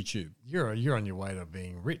 just on YouTube. You're on your way to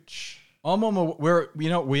being rich. I'm on my.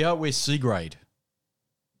 We're C grade.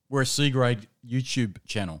 We're a C grade YouTube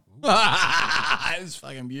channel. It's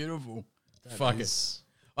fucking beautiful. Fuck it.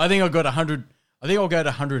 I think I'll go to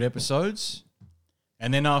 100 episodes,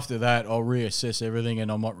 and then after that, I'll reassess everything,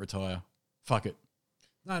 and I might retire. Fuck it.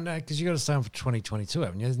 No, because you got to stay on for 2022,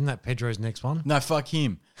 haven't you? Isn't that Pedro's next one? No, fuck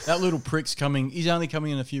him. That little prick's coming. He's only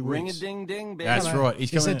coming in a few weeks. Ring a ding ding, baby. That's right. He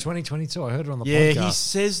said 2022. I heard it on the podcast. Yeah, he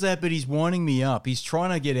says that, but he's winding me up. He's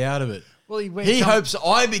trying to get out of it. Well, he hopes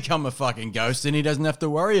I become a fucking ghost and he doesn't have to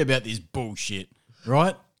worry about this bullshit,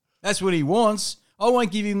 right? That's what he wants. I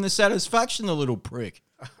won't give him the satisfaction, the little prick.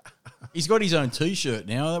 He's got his own T-shirt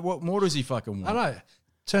now. What more does he fucking want? I know.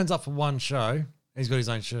 Turns up for one show, he's got his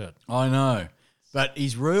own shirt. I know. But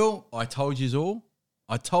he's real. I told you all.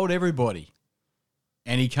 I told everybody.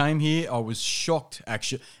 And he came here. I was shocked,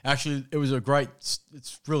 actually. Actually,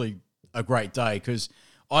 it's really a great day because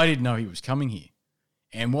I didn't know he was coming here.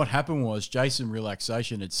 And what happened was Jason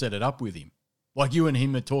Relaxation had set it up with him. Like you and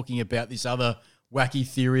him are talking about this other wacky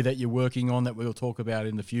theory that you're working on that we'll talk about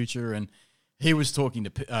in the future. And he was talking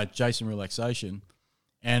to Jason Relaxation.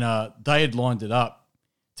 And they had lined it up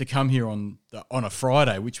to come here on a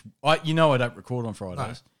Friday, which I don't record on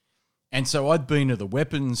Fridays. No. And so I'd been to the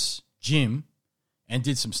weapons gym and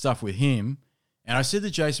did some stuff with him. And I said to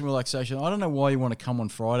Jason Relaxation, I don't know why you want to come on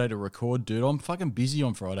Friday to record, dude. I'm fucking busy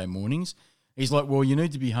on Friday mornings. He's like, well, you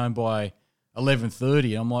need to be home by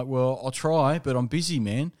 11:30. I'm like, well, I'll try, but I'm busy,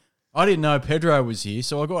 man. I didn't know Pedro was here,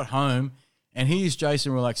 so I got home, and here's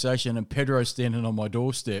Jason Relaxation and Pedro standing on my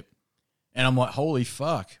doorstep. And I'm like, holy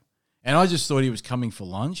fuck. And I just thought he was coming for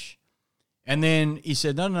lunch. And then he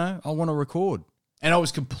said, no, I want to record. And I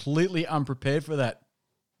was completely unprepared for that.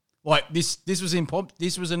 Like, this was an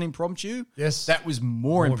impromptu. Yes. That was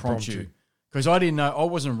more impromptu. Because I didn't know, I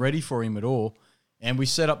wasn't ready for him at all. And we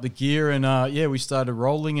set up the gear and, we started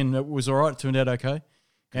rolling and it was all right. It turned out okay.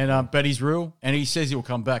 And but he's real. And he says he'll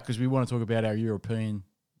come back because we want to talk about our European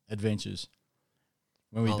adventures.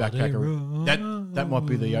 When we backpack around. That might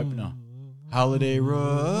be the opener. Holiday Road.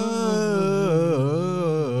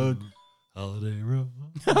 Holiday Road.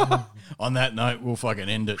 On that note, we'll fucking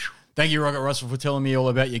end it. Thank you, Rocket Russell, for telling me all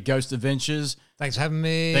about your ghost adventures. Thanks for having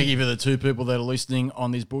me. Thank you for the 2 people that are listening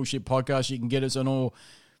on this bullshit podcast. You can get us on all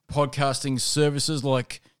podcasting services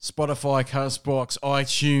like Spotify, Castbox,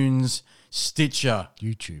 iTunes, Stitcher.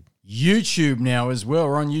 YouTube now as well.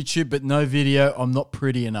 We're on YouTube, but no video. I'm not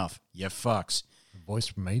pretty enough. You fucks.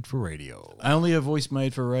 Voice made for radio. Only a voice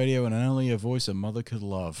made for radio and only a voice a mother could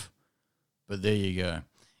love. But there you go.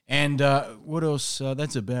 And what else?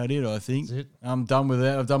 That's about it, I think. That's it. I'm done with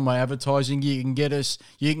that. I've done my advertising. You can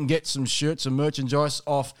get some shirts and merchandise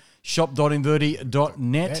off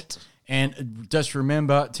shop.inverti.net. And just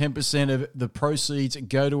remember, 10% of the proceeds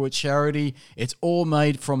go to a charity. It's all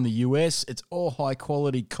made from the US. It's all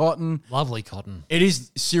high-quality cotton. Lovely cotton. It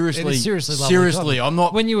is seriously lovely cotton. I'm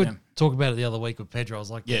not... When you were talking about it the other week with Pedro, I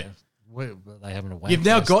was like, yeah. Are they having a wank You've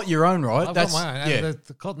now fest? got your own, right? I've got my own. Yeah.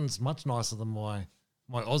 The cotton's much nicer than my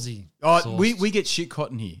Aussie source. We get shit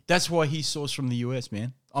cotton here. That's why he's sourced from the US,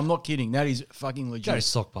 man. I'm not kidding. That is fucking Go legit.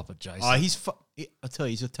 sock puppet, Jason. Oh, I tell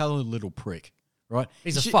you, he's a talented little prick, right?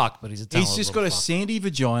 He's a fuck, but he's a talented He's just got little a fuck. sandy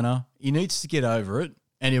vagina. He needs to get over it,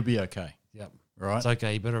 and he'll be okay. Yep. Right? It's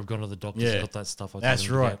okay. You better have gone to the doctor. Yeah. Yeah. Got that stuff. That's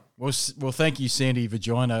right. Well, thank you, Sandy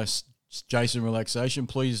Vagina, Jason Relaxation.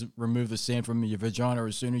 Please remove the sand from your vagina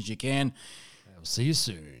as soon as you can. I'll see you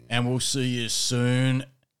soon. And we'll see you soon.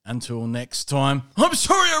 Until next time. I'm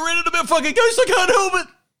sorry I read it about fucking ghosts. I can't help it.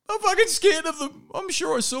 I'm fucking scared of them. I'm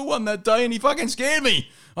sure I saw one that day and he fucking scared me.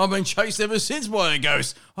 I've been chased ever since by a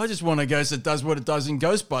ghost. I just want a ghost that does what it does in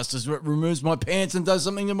Ghostbusters, where it removes my pants and does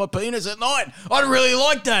something to my penis at night. I'd really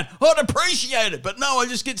like that. I'd appreciate it. But no, I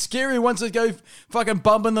just get scary once I go fucking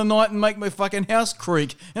bump in the night and make my fucking house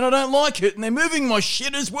creak. And I don't like it. And they're moving my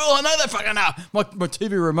shit as well. I know they fucking are. My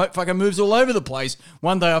TV remote fucking moves all over the place.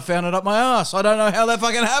 One day I found it up my ass. I don't know how that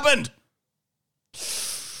fucking happened.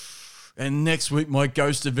 And next week, my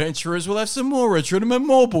ghost adventurers will have some more retro and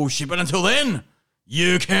more bullshit. But until then,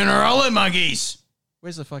 you can roll it, monkeys.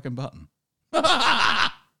 Where's the fucking button?